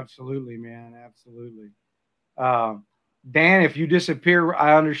 Yeah, absolutely, man. Absolutely. Dan, if you disappear,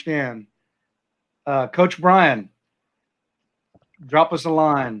 I understand. Coach Brian, drop us a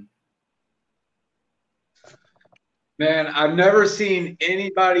line. Man, I've never seen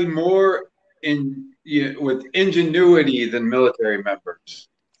anybody more with ingenuity than military members,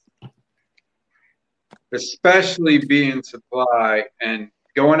 especially being supply and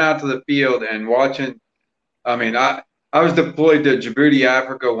going out to the field and watching. I mean, I was deployed to Djibouti,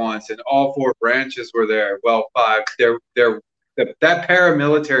 Africa once, and all 4 branches were there. Well, 5. That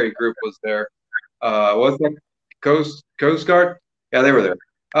paramilitary group was there. What's that? Coast Guard? Yeah, they were there.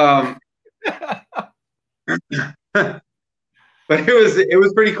 But it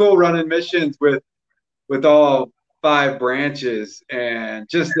was pretty cool running missions with all 5 branches, and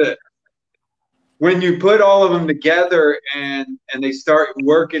just when you put all of them together and they start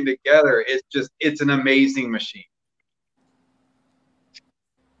working together, it's an amazing machine.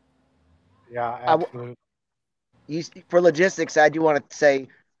 Yeah, absolutely. For logistics, I do want to say,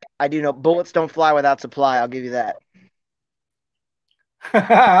 I do know bullets don't fly without supply. I'll give you that.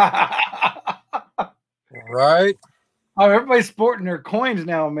 Right. Oh, everybody's sporting their coins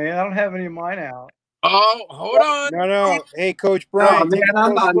now, man. I don't have any of mine out. Oh, hold on. No. Hey, Coach Oh Brian. man,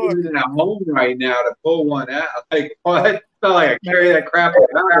 I'm not even at home right now to pull one out. Like what? It's not like I carry that crap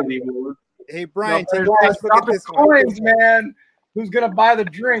around anymore. Hey, Brian, No, take a close look at this one. coins, man. Who's gonna buy the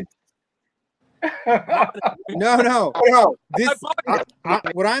drink? No. This,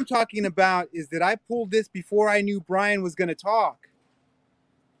 what I'm talking about is that I pulled this before I knew Brian was going to talk.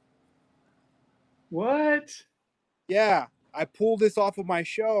 What? Yeah, I pulled this off of my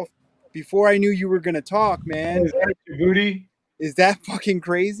shelf before I knew you were going to talk, man. Is that your booty? Is that fucking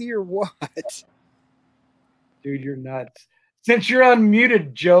crazy or what? Dude, you're nuts. Since you're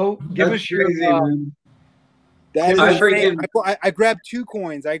unmuted, Joe, give That's us your. crazy, man. That is I insane. freaking- I grabbed 2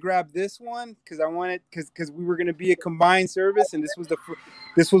 coins. I grabbed this one because I wanted because we were going to be a combined service, and this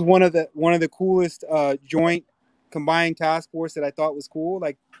was one of the coolest joint combined task force that I thought was cool.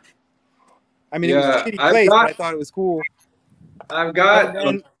 Like, I mean, it was a shitty place, but I thought it was cool. I've got.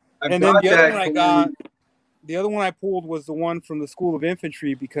 And then got the other that one I cool- got, the other one I pulled was the one from the School of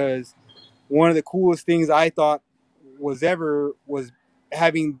Infantry, because one of the coolest things I thought was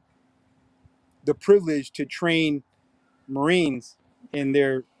having the privilege to train Marines in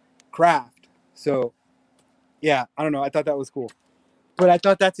their craft. So, yeah, I don't know. I thought that was cool. But I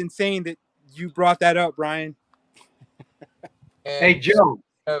thought that's insane that you brought that up, Brian. Hey, Joe.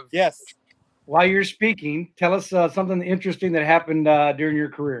 Yes. While you're speaking, tell us something interesting that happened during your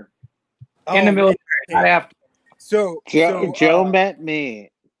career in Oh, the military. Not after. So Joe met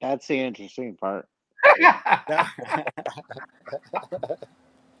me. That's the interesting part.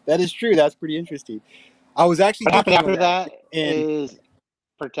 That is true. That's pretty interesting. I was actually What happened thinking after of that and is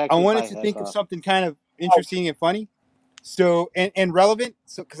protected. I wanted by to think of HIPAA. something kind of interesting and funny. So and relevant.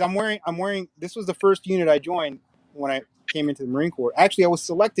 So because I'm wearing this was the first unit I joined when I came into the Marine Corps. Actually, I was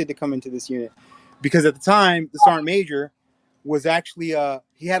selected to come into this unit because at the time the sergeant major was actually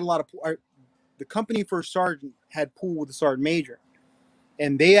he had a lot of the company first sergeant had pool with the sergeant major,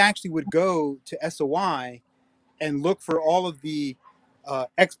 and they actually would go to SOI and look for all of the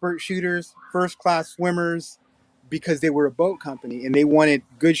expert shooters, first class swimmers, because they were a boat company and they wanted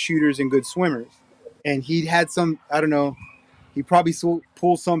good shooters and good swimmers. And he had some, I don't know, he probably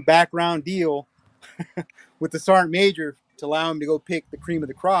pulled some background deal with the sergeant major to allow him to go pick the cream of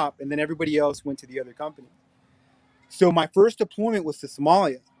the crop, and then everybody else went to the other company. So my first deployment was to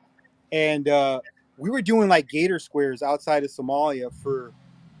Somalia, and we were doing like gator squares outside of Somalia for,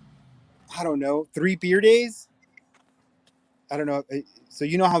 I don't know, 3 beer days. I don't know. So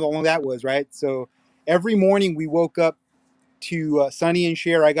you know how long that was, right? So every morning we woke up to Sonny and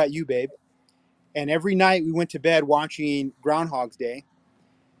Cher, I Got You, Babe. And every night we went to bed watching Groundhog's Day.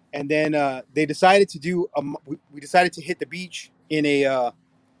 And then they decided to do we decided to hit the beach in a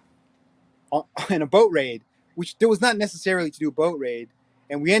boat raid, which there was not necessarily to do a boat raid.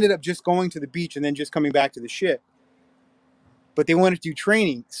 And we ended up just going to the beach and then just coming back to the ship. But they wanted to do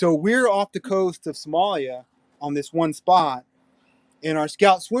training. So we're off the coast of Somalia on this one spot, and our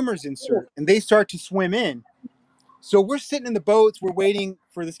scout swimmers insert, and they start to swim in. So we're sitting in the boats, we're waiting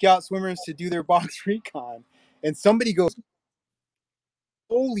for the scout swimmers to do their box recon, and somebody goes,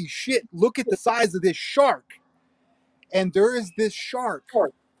 "Holy shit, look at the size of this shark." And there is this shark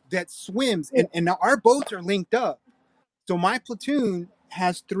that swims, and now our boats are linked up. So my platoon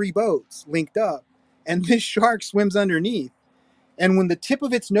has 3 boats linked up, and this shark swims underneath. And when the tip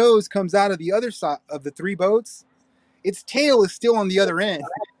of its nose comes out of the other side of the 3 boats, its tail is still on the other end.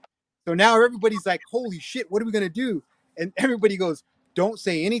 So now everybody's like, holy shit, what are we going to do? And everybody goes, don't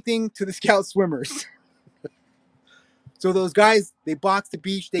say anything to the scout swimmers. So those guys, they box the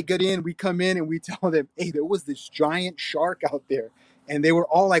beach, they get in, we come in and we tell them, hey, there was this giant shark out there. And they were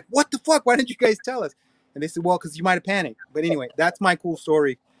all like, what the fuck? Why didn't you guys tell us? And they said, well, because you might have panicked. But anyway, that's my cool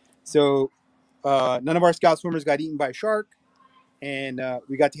story. So none of our scout swimmers got eaten by a shark. And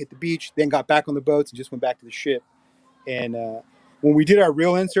we got to hit the beach, then got back on the boats and just went back to the ship. And when we did our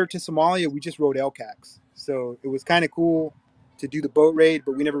real insert to Somalia, we just rode LCACs. So it was kind of cool to do the boat raid,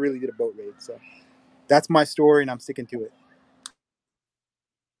 but we never really did a boat raid. So that's my story, and I'm sticking to it.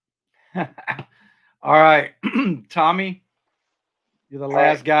 All right, Tommy, you're the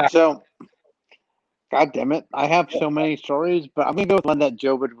last guy. So, God damn it, I have so many stories, but I'm gonna go with one that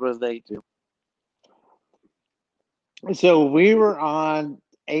Joe would relate to. So we were on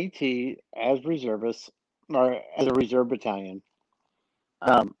AT as reservists, or as a reserve battalion,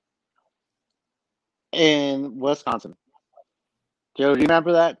 in Wisconsin. Joe, do you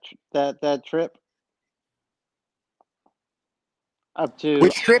remember that trip up to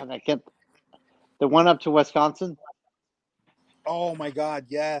Which trip? The one up to Wisconsin. Oh my God,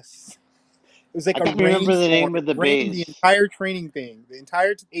 yes. It was like I can't remember the name of the rained base. the entire training thing. The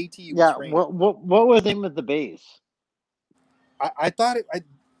entire AT was Yeah, rained. what was the name of the base? I thought it.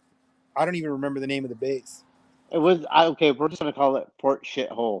 I don't even remember the name of the base. It was okay. We're just gonna call it Port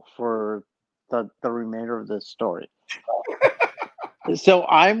Shithole for the remainder of this story. So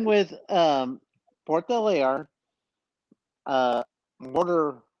I'm with Fort LAR,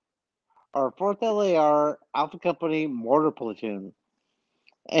 mortar, or Fort LAR Alpha Company mortar platoon,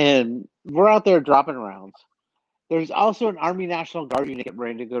 and we're out there dropping rounds. There's also an Army National Guard unit getting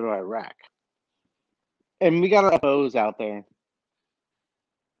ready to go to Iraq, and we got our FOs out there,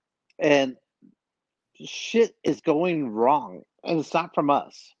 and shit is going wrong, and it's not from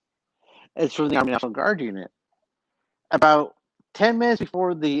us. It's from the Army National Guard unit. About 10 minutes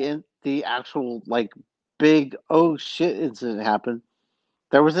before the actual like big oh shit incident happened,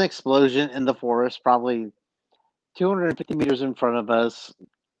 there was an explosion in the forest, probably 250 meters in front of us,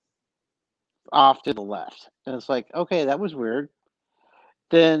 off to the left. And it's like, okay, that was weird.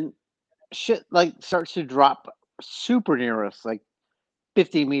 Then shit like starts to drop super near us, like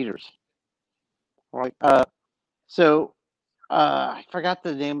 50 meters. Like so I forgot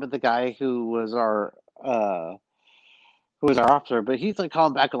the name of the guy who was our officer, but he's like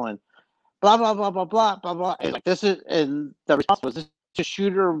calling back going, blah blah blah blah blah blah blah. And like this is, and the response was, this is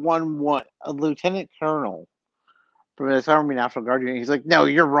shooter 1-1, a lieutenant colonel from the Army National Guard unit. He's like, no,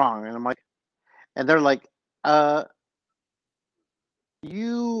 you're wrong. And I'm like, and they're like,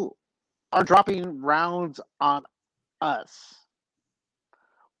 you are dropping rounds on us.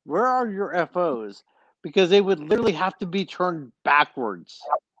 Where are your FOs? Because they would literally have to be turned backwards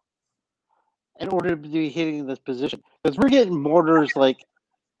in order to be hitting this position. Because we're getting mortars like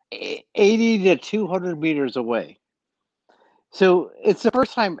 80 to 200 meters away. So it's the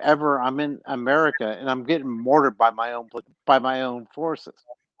first time ever I'm in America and I'm getting mortared by my own forces.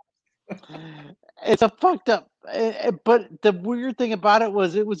 It's a fucked up. But the weird thing about it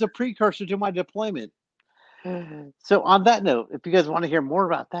was a precursor to my deployment. So on that note, if you guys want to hear more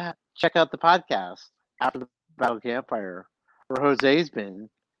about that, check out the podcast After the Battle Campfire, where Jose's been,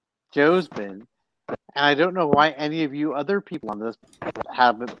 Joe's been, and I don't know why any of you other people on this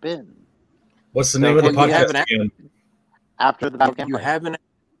haven't been. What's the name of the podcast again? After the Battle Campfire. You haven't.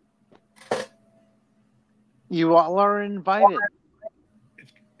 You all are invited.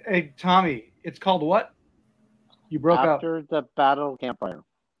 Hey, Tommy, it's called what? You broke up. After the Battle Campfire.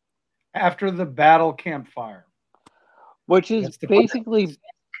 After the Battle Campfire. Which is basically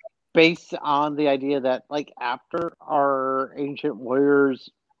based on the idea that, like, after our ancient warriors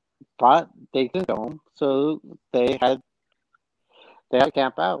fought, they couldn't go home, so they had to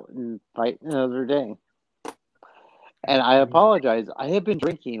camp out and fight another day. And I apologize. I have been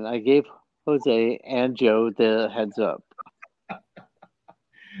drinking. I gave Jose and Joe the heads up.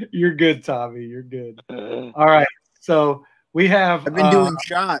 You're good, Tommy. You're good. All right. So we have. I've been doing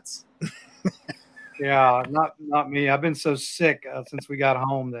shots. Yeah, not me. I've been so sick since we got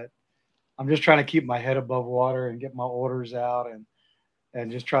home that I'm just trying to keep my head above water and get my orders out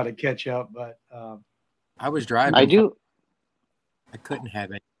and just try to catch up. But I was driving. I couldn't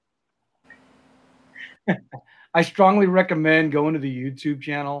have it. I strongly recommend going to the YouTube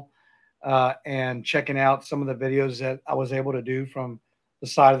channel and checking out some of the videos that I was able to do from the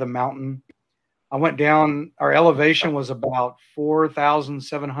side of the mountain. I went down, our elevation was about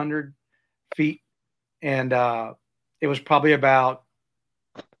 4,700 feet. And it was probably about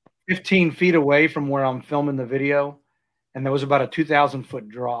 15 feet away from where I'm filming the video. And there was about a 2,000 foot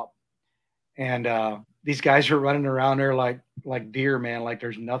drop. And these guys are running around there like deer, man, like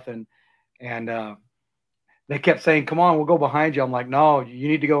there's nothing. And they kept saying, come on, we'll go behind you. I'm like, no, you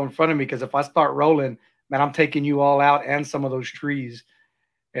need to go in front of me, because if I start rolling, man, I'm taking you all out and some of those trees.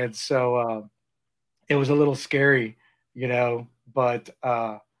 And so it was a little scary, but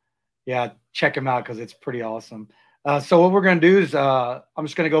yeah, check them out because it's pretty awesome. So what we're going to do is I'm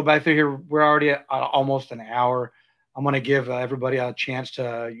just going to go back through here. We're already at almost an hour. I'm going to give everybody a chance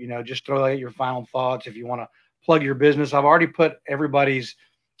to, just throw out your final thoughts. If you want to plug your business, I've already put everybody's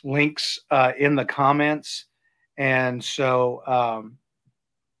links in the comments. And so,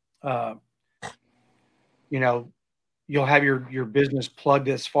 you'll have your business plugged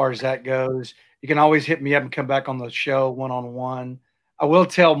as far as that goes. You can always hit me up and come back on the show one-on-one. I will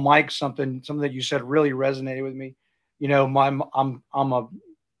tell Mike something that you said really resonated with me. I'm a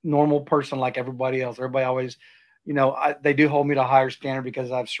normal person like everybody else. Everybody always, they do hold me to a higher standard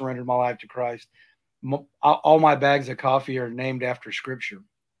because I've surrendered my life to Christ. All my bags of coffee are named after Scripture.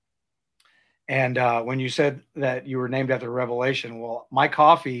 And when you said that you were named after Revelation, well, my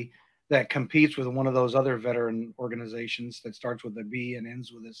coffee that competes with one of those other veteran organizations that starts with a B and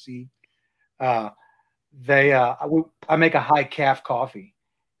ends with a C, I make a high calf coffee,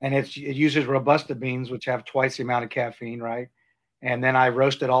 and it uses Robusta beans, which have twice the amount of caffeine, right? And then I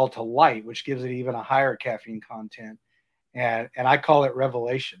roast it all to light, which gives it even a higher caffeine content. And I call it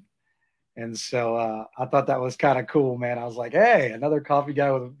Revelation. And so I thought that was kind of cool, man. I was like, hey, another coffee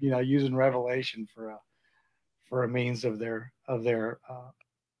guy with, using Revelation for a means of their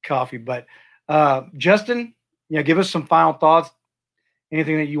coffee. But Justin, give us some final thoughts.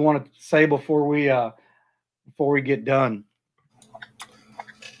 Anything that you want to say before we get done?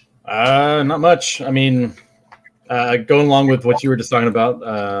 Not much. I mean, going along with what you were just talking about,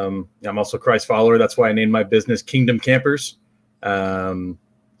 I'm also a Christ follower. That's why I named my business Kingdom Campers. So,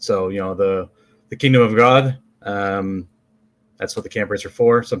 the kingdom of God, that's what the campers are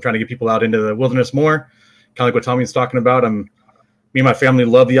for. So I'm trying to get people out into the wilderness more, kind of like what Tommy's talking about. Me and my family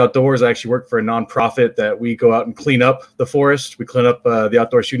love the outdoors. I actually work for a nonprofit that we go out and clean up the forest. We clean up the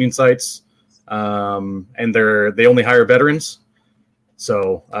outdoor shooting sites, and they only hire veterans.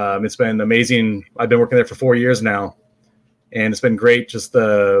 So it's been amazing. I've been working there for 4 years now, and it's been great. Just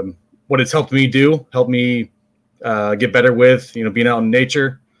what it's helped me get better with, being out in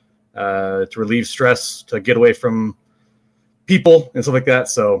nature, to relieve stress, to get away from people and stuff like that.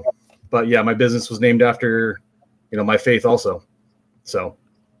 So, but yeah, my business was named after, my faith also. So.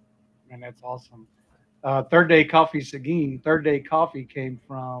 And that's awesome. Third Day Coffee Seguin. Third Day Coffee came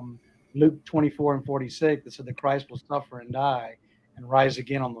from Luke 24:46. That said that Christ will suffer and die and rise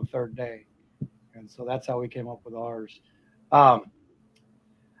again on the third day. And so that's how we came up with ours.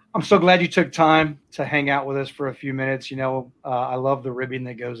 I'm so glad you took time to hang out with us for a few minutes. I love the ribbing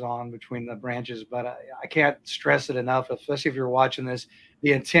that goes on between the branches, but I can't stress it enough, especially if you're watching this.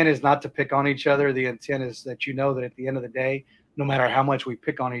 The intent is not to pick on each other. The intent is that that at the end of the day, no matter how much we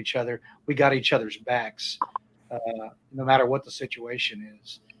pick on each other, we got each other's backs, no matter what the situation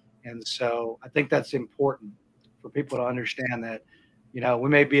is. And so I think that's important for people to understand that, we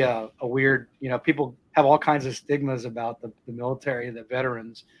may be a weird, people have all kinds of stigmas about the military, the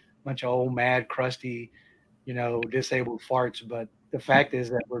veterans, a bunch of old, mad, crusty, disabled farts. But the fact is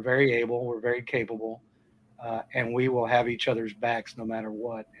that we're very able, we're very capable, and we will have each other's backs no matter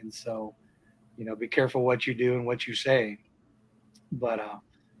what. And so, be careful what you do and what you say. But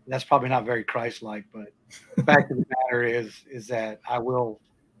that's probably not very Christ-like. But the fact of the matter is that I will,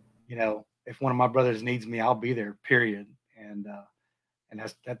 if one of my brothers needs me, I'll be there, period. And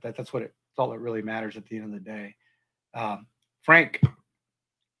that's all that really matters at the end of the day. Frank,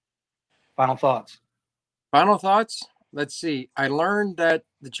 final thoughts. Final thoughts? Let's see. I learned that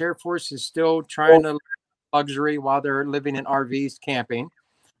the Chair Force is still trying to live luxury while they're living in RVs camping.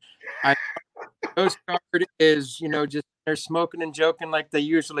 Coast Guard is, just they're smoking and joking like they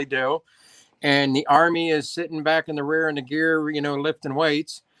usually do. And the Army is sitting back in the rear in the gear, lifting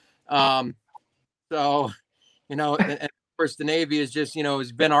weights. And of course, the Navy is just,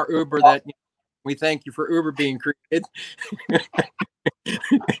 has been our Uber that we thank you for Uber being created.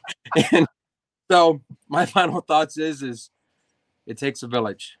 And so my final thoughts is it takes a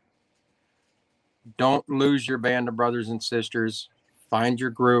village. Don't lose your band of brothers and sisters. Find your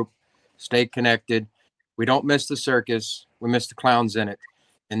group. Stay connected. We don't miss the circus. We miss the clowns in it.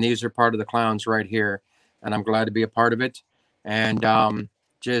 And these are part of the clowns right here. And I'm glad to be a part of it. And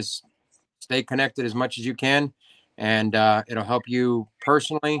just stay connected as much as you can. And it'll help you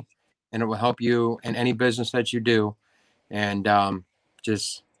personally. And it will help you in any business that you do. And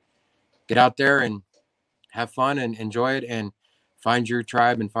just get out there and have fun and enjoy it. And find your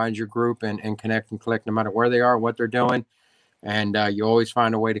tribe and find your group and connect and click no matter where they are, what they're doing. And you always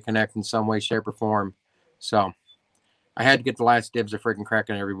find a way to connect in some way, shape, or form. So I had to get the last dibs of freaking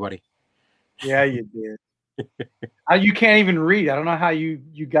cracking everybody. Yeah, you did. You can't even read. I don't know how you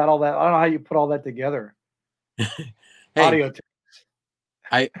got all that. I don't know how you put all that together. Hey, Audio.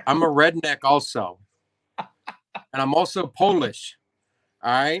 I'm a redneck also, and I'm also Polish.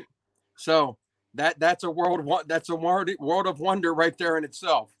 All right, so that's a world of wonder right there in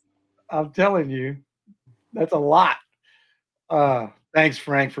itself. I'm telling you, that's a lot. Thanks,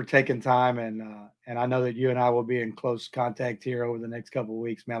 Frank, for taking time, and I know that you and I will be in close contact here over the next couple of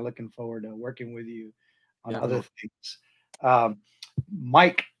weeks, man. Looking forward to working with you on other things.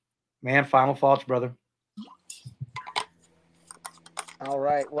 Mike, man, final thoughts, brother. All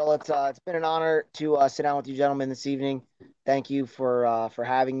right. Well, it's been an honor to sit down with you gentlemen this evening. Thank you for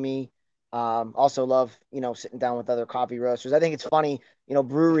having me. Also love, sitting down with other coffee roasters. I think it's funny,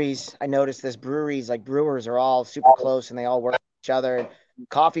 breweries. I noticed this breweries, like brewers are all super close and they all work with each other. And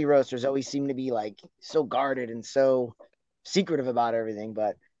coffee roasters always seem to be like so guarded and so secretive about everything.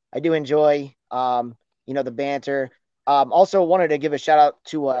 But I do enjoy, the banter. Also wanted to give a shout out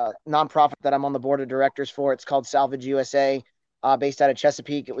to a nonprofit that I'm on the board of directors for. It's called Salvage USA. Based out of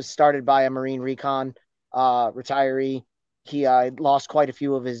Chesapeake. It was started by a Marine recon retiree. He lost quite a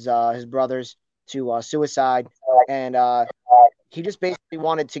few of his brothers to suicide, and he just basically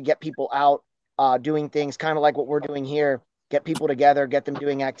wanted to get people out doing things kind of like what we're doing here, get people together, get them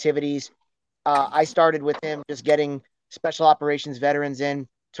doing activities. I started with him just getting special operations veterans in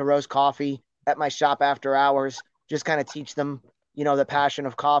to roast coffee at my shop after hours, just kind of teach them, the passion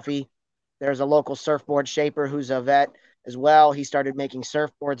of coffee. There's a local surfboard shaper who's a vet as well. He started making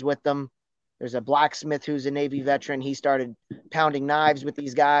surfboards with them. There's a blacksmith who's a Navy veteran. He started pounding knives with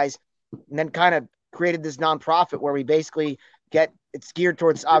these guys, and then kind of created this nonprofit where we basically it's geared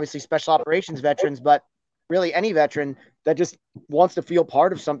towards obviously special operations veterans, but really any veteran that just wants to feel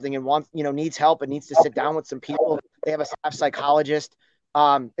part of something and needs help and needs to sit down with some people. They have a staff psychologist.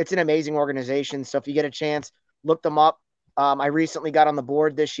 It's an amazing organization. So if you get a chance, look them up. I recently got on the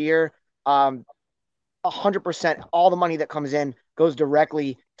board this year. 100% all the money that comes in goes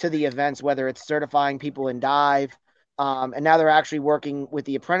directly to the events, whether it's certifying people in dive. And now they're actually working with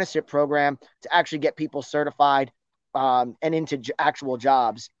the apprenticeship program to actually get people certified and into actual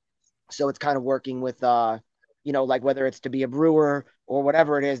jobs. So it's kind of working with, like whether it's to be a brewer or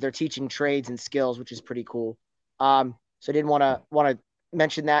whatever it is, they're teaching trades and skills, which is pretty cool. So I didn't want to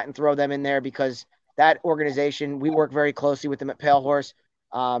mention that and throw them in there because that organization, we work very closely with them at Pale Horse.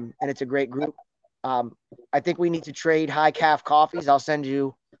 And it's a great group. I think we need to trade high calf coffees. I'll send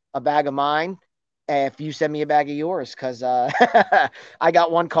you a bag of mine if you send me a bag of yours, because I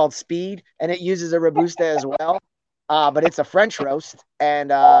got one called Speed, and it uses a Robusta as well. But it's a French roast,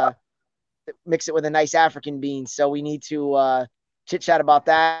 and mix it with a nice African bean. So we need to chit-chat about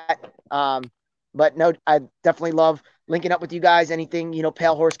that. But no, I definitely love linking up with you guys. Anything,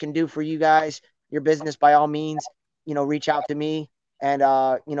 Pale Horse can do for you guys, your business, by all means, reach out to me. And,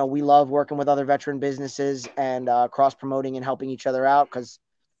 we love working with other veteran businesses and cross-promoting and helping each other out because,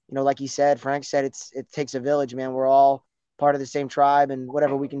 like he said, Frank said, it takes a village, man. We're all part of the same tribe, and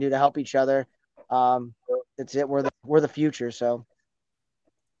whatever we can do to help each other, that's it. We're the future, so.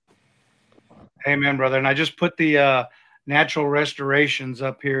 Amen, brother. And I just put the natural restorations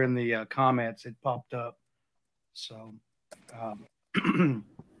up here in the comments. It popped up. So. The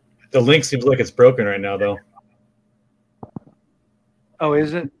link seems like it's broken right now, though. Oh,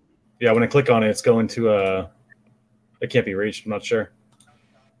 is it? Yeah, when I click on it, it's going to it can't be reached. I'm not sure.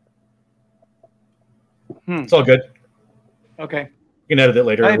 It's all good. Okay. You can edit it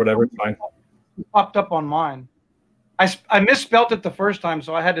later or whatever. It's fine. It popped up on mine. I misspelled it the first time,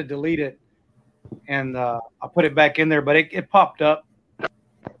 so I had to delete it, and I put it back in there, but it popped up.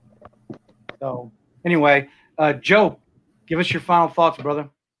 So anyway, Joe, give us your final thoughts, brother.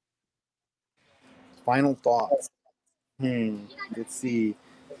 Final thoughts. Let's see.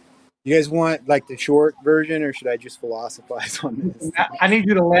 You guys want like the short version, or should I just philosophize on this? I need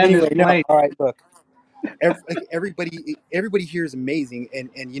you to land this plane. All right, look. Everybody here is amazing,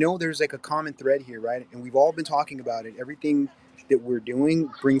 and there's like a common thread here, right? And we've all been talking about it. Everything that we're doing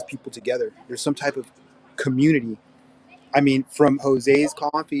brings people together. There's some type of community. I mean, from Jose's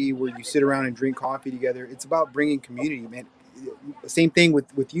Coffee, where you sit around and drink coffee together, it's about bringing community, man. Same thing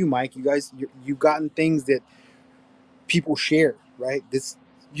with you, Mike. You guys, you've gotten things that people share, right?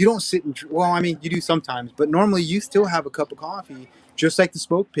 You don't sit and, well, I mean, you do sometimes, but normally you still have a cup of coffee, just like the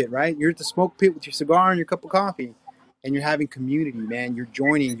smoke pit, right? You're at the smoke pit with your cigar and your cup of coffee, and you're having community, man. You're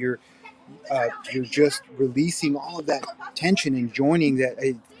joining, you're just releasing all of that tension and joining that,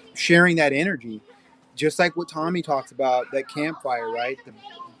 sharing that energy, just like what Tommy talks about, that campfire, right?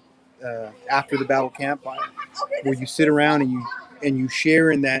 After the battle campfire, where you sit around and you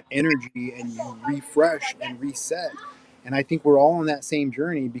share in that energy and you refresh and reset. And I think we're all on that same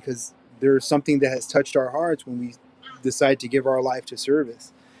journey because there's something that has touched our hearts when we decide to give our life to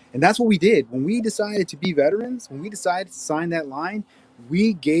service. And that's what we did. When we decided to be veterans, when we decided to sign that line,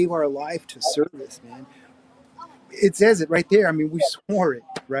 we gave our life to service, man. It says it right there. I mean, we swore it,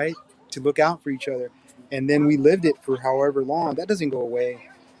 right? To look out for each other. And then we lived it for however long. That doesn't go away.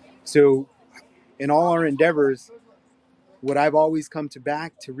 So in all our endeavors, what I've always come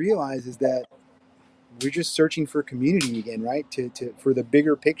back to realize is that we're just searching for community again, right? For the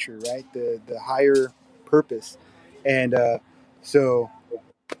bigger picture, right? The higher purpose. And so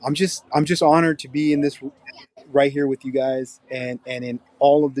I'm just honored to be in this right here with you guys and in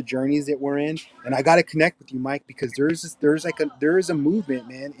all of the journeys that we're in. And I got to connect with you, Mike, because there is a movement,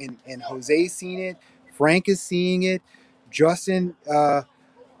 man. And Jose's seeing it. Frank is seeing it. Justin,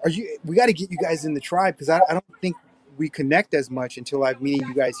 we got to get you guys in the tribe because I don't think we connect as much until I'm meeting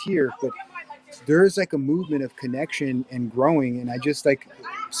you guys here. But there's like a movement of connection and growing. And I just like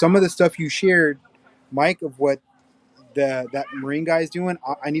some of the stuff you shared, Mike, of what that Marine guy is doing.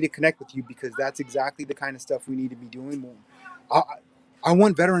 I need to connect with you because that's exactly the kind of stuff we need to be doing more. I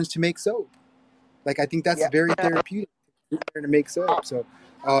want veterans to make soap. Like, I think that's very therapeutic to make soap. So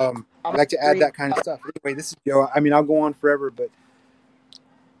I like to add that kind of stuff. Anyway, this is Joe. I mean, I'll go on forever, but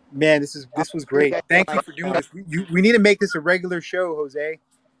man, this was great. Thank you for doing this. We need to make this a regular show, Jose.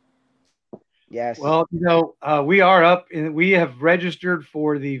 Yes. Well, we are up and we have registered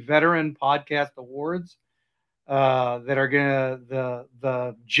for the Veteran Podcast Awards that are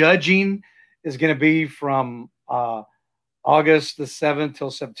the judging is gonna be from August the 7th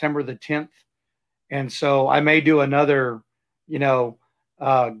till September the 10th. And so I may do another,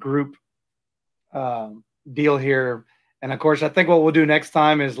 group deal here. And of course, I think what we'll do next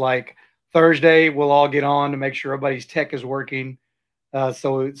time is like Thursday, we'll all get on to make sure everybody's tech is working.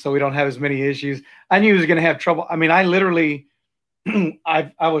 So we don't have as many issues. I knew he was going to have trouble. I mean, I literally,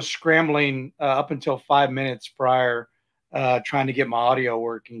 I was scrambling up until 5 minutes prior, trying to get my audio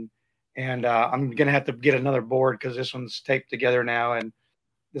working. And I'm going to have to get another board because this one's taped together now. And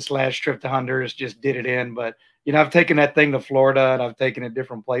this last trip to Honduras just did it in. But, I've taken that thing to Florida and I've taken it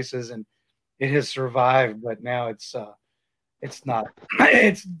different places and it has survived. But now it's not,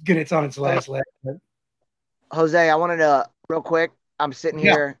 it's on its last leg. Jose, I wanted to real quick. I'm sitting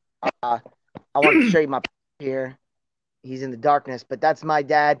here. I wanted to show you my here. He's in the darkness, but that's my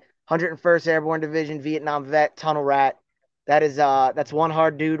dad, 101st Airborne Division, Vietnam vet, tunnel rat. That's one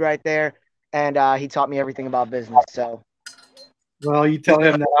hard dude right there, and he taught me everything about business. So, well, you tell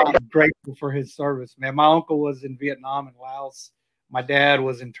him that I'm grateful for his service, man. My uncle was in Vietnam and Laos. My dad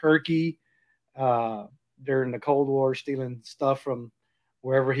was in Turkey during the Cold War, stealing stuff from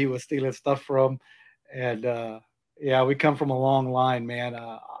wherever he was stealing stuff from, and yeah, we come from a long line, man.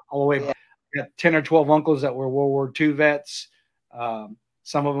 All the way, we got 10 or 12 uncles that were World War II vets.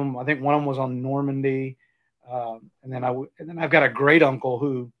 Some of them, I think one of them was on Normandy. And then I've got a great uncle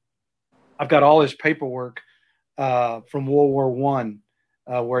who I've got all his paperwork from World War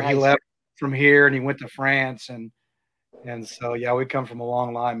I, where he left from here and he went to France. And so, yeah, we come from a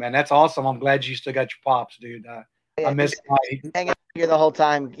long line, man. That's awesome. I'm glad you still got your pops, dude. I miss hanging here the whole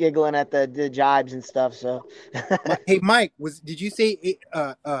time, giggling at the jibes and stuff. So, hey, Mike, did you say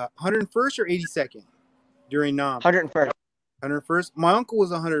 101st or 82nd during NAM? 101st. 101st. My uncle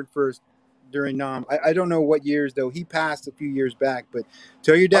was 101st during NAM. I don't know what years though. He passed a few years back. But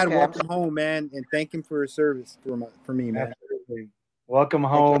tell your dad welcome home, man, and thank him for his service for me, man. Absolutely. Welcome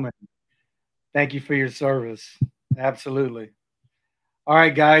home, and thank you for your service. Absolutely. All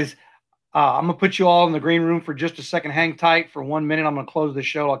right, guys. I'm going to put you all in the green room for just a second. Hang tight for 1 minute. I'm going to close the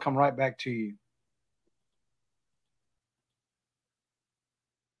show. I'll come right back to you.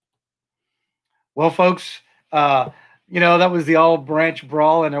 Well, folks, that was the All Branch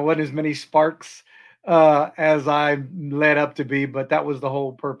Brawl, and there wasn't as many sparks as I led up to be, but that was the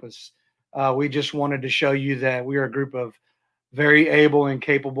whole purpose. We just wanted to show you that we are a group of very able and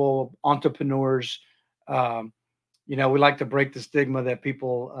capable entrepreneurs. We like to break the stigma that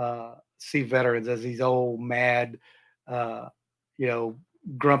people see veterans as these old, mad,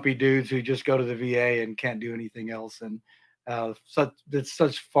 grumpy dudes who just go to the VA and can't do anything else. And that's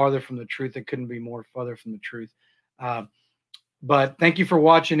such farther from the truth. It couldn't be more farther from the truth. But thank you for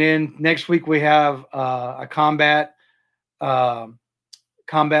watching in. Next week, we have a combat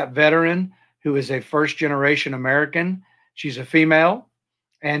veteran who is a first-generation American. She's a female,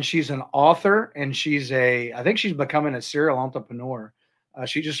 and she's an author, and I think she's becoming a serial entrepreneur.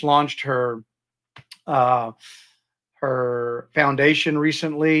 She just launched her foundation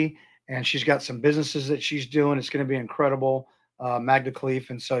recently, and she's got some businesses that she's doing. It's going to be incredible. Magda Cleef,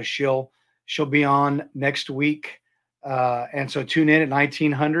 and so she'll be on next week. And so tune in at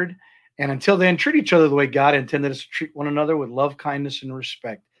 1900. And until then, treat each other the way God intended us to treat one another, with love, kindness, and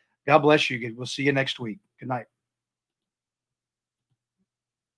respect. God bless you. We'll see you next week. Good night.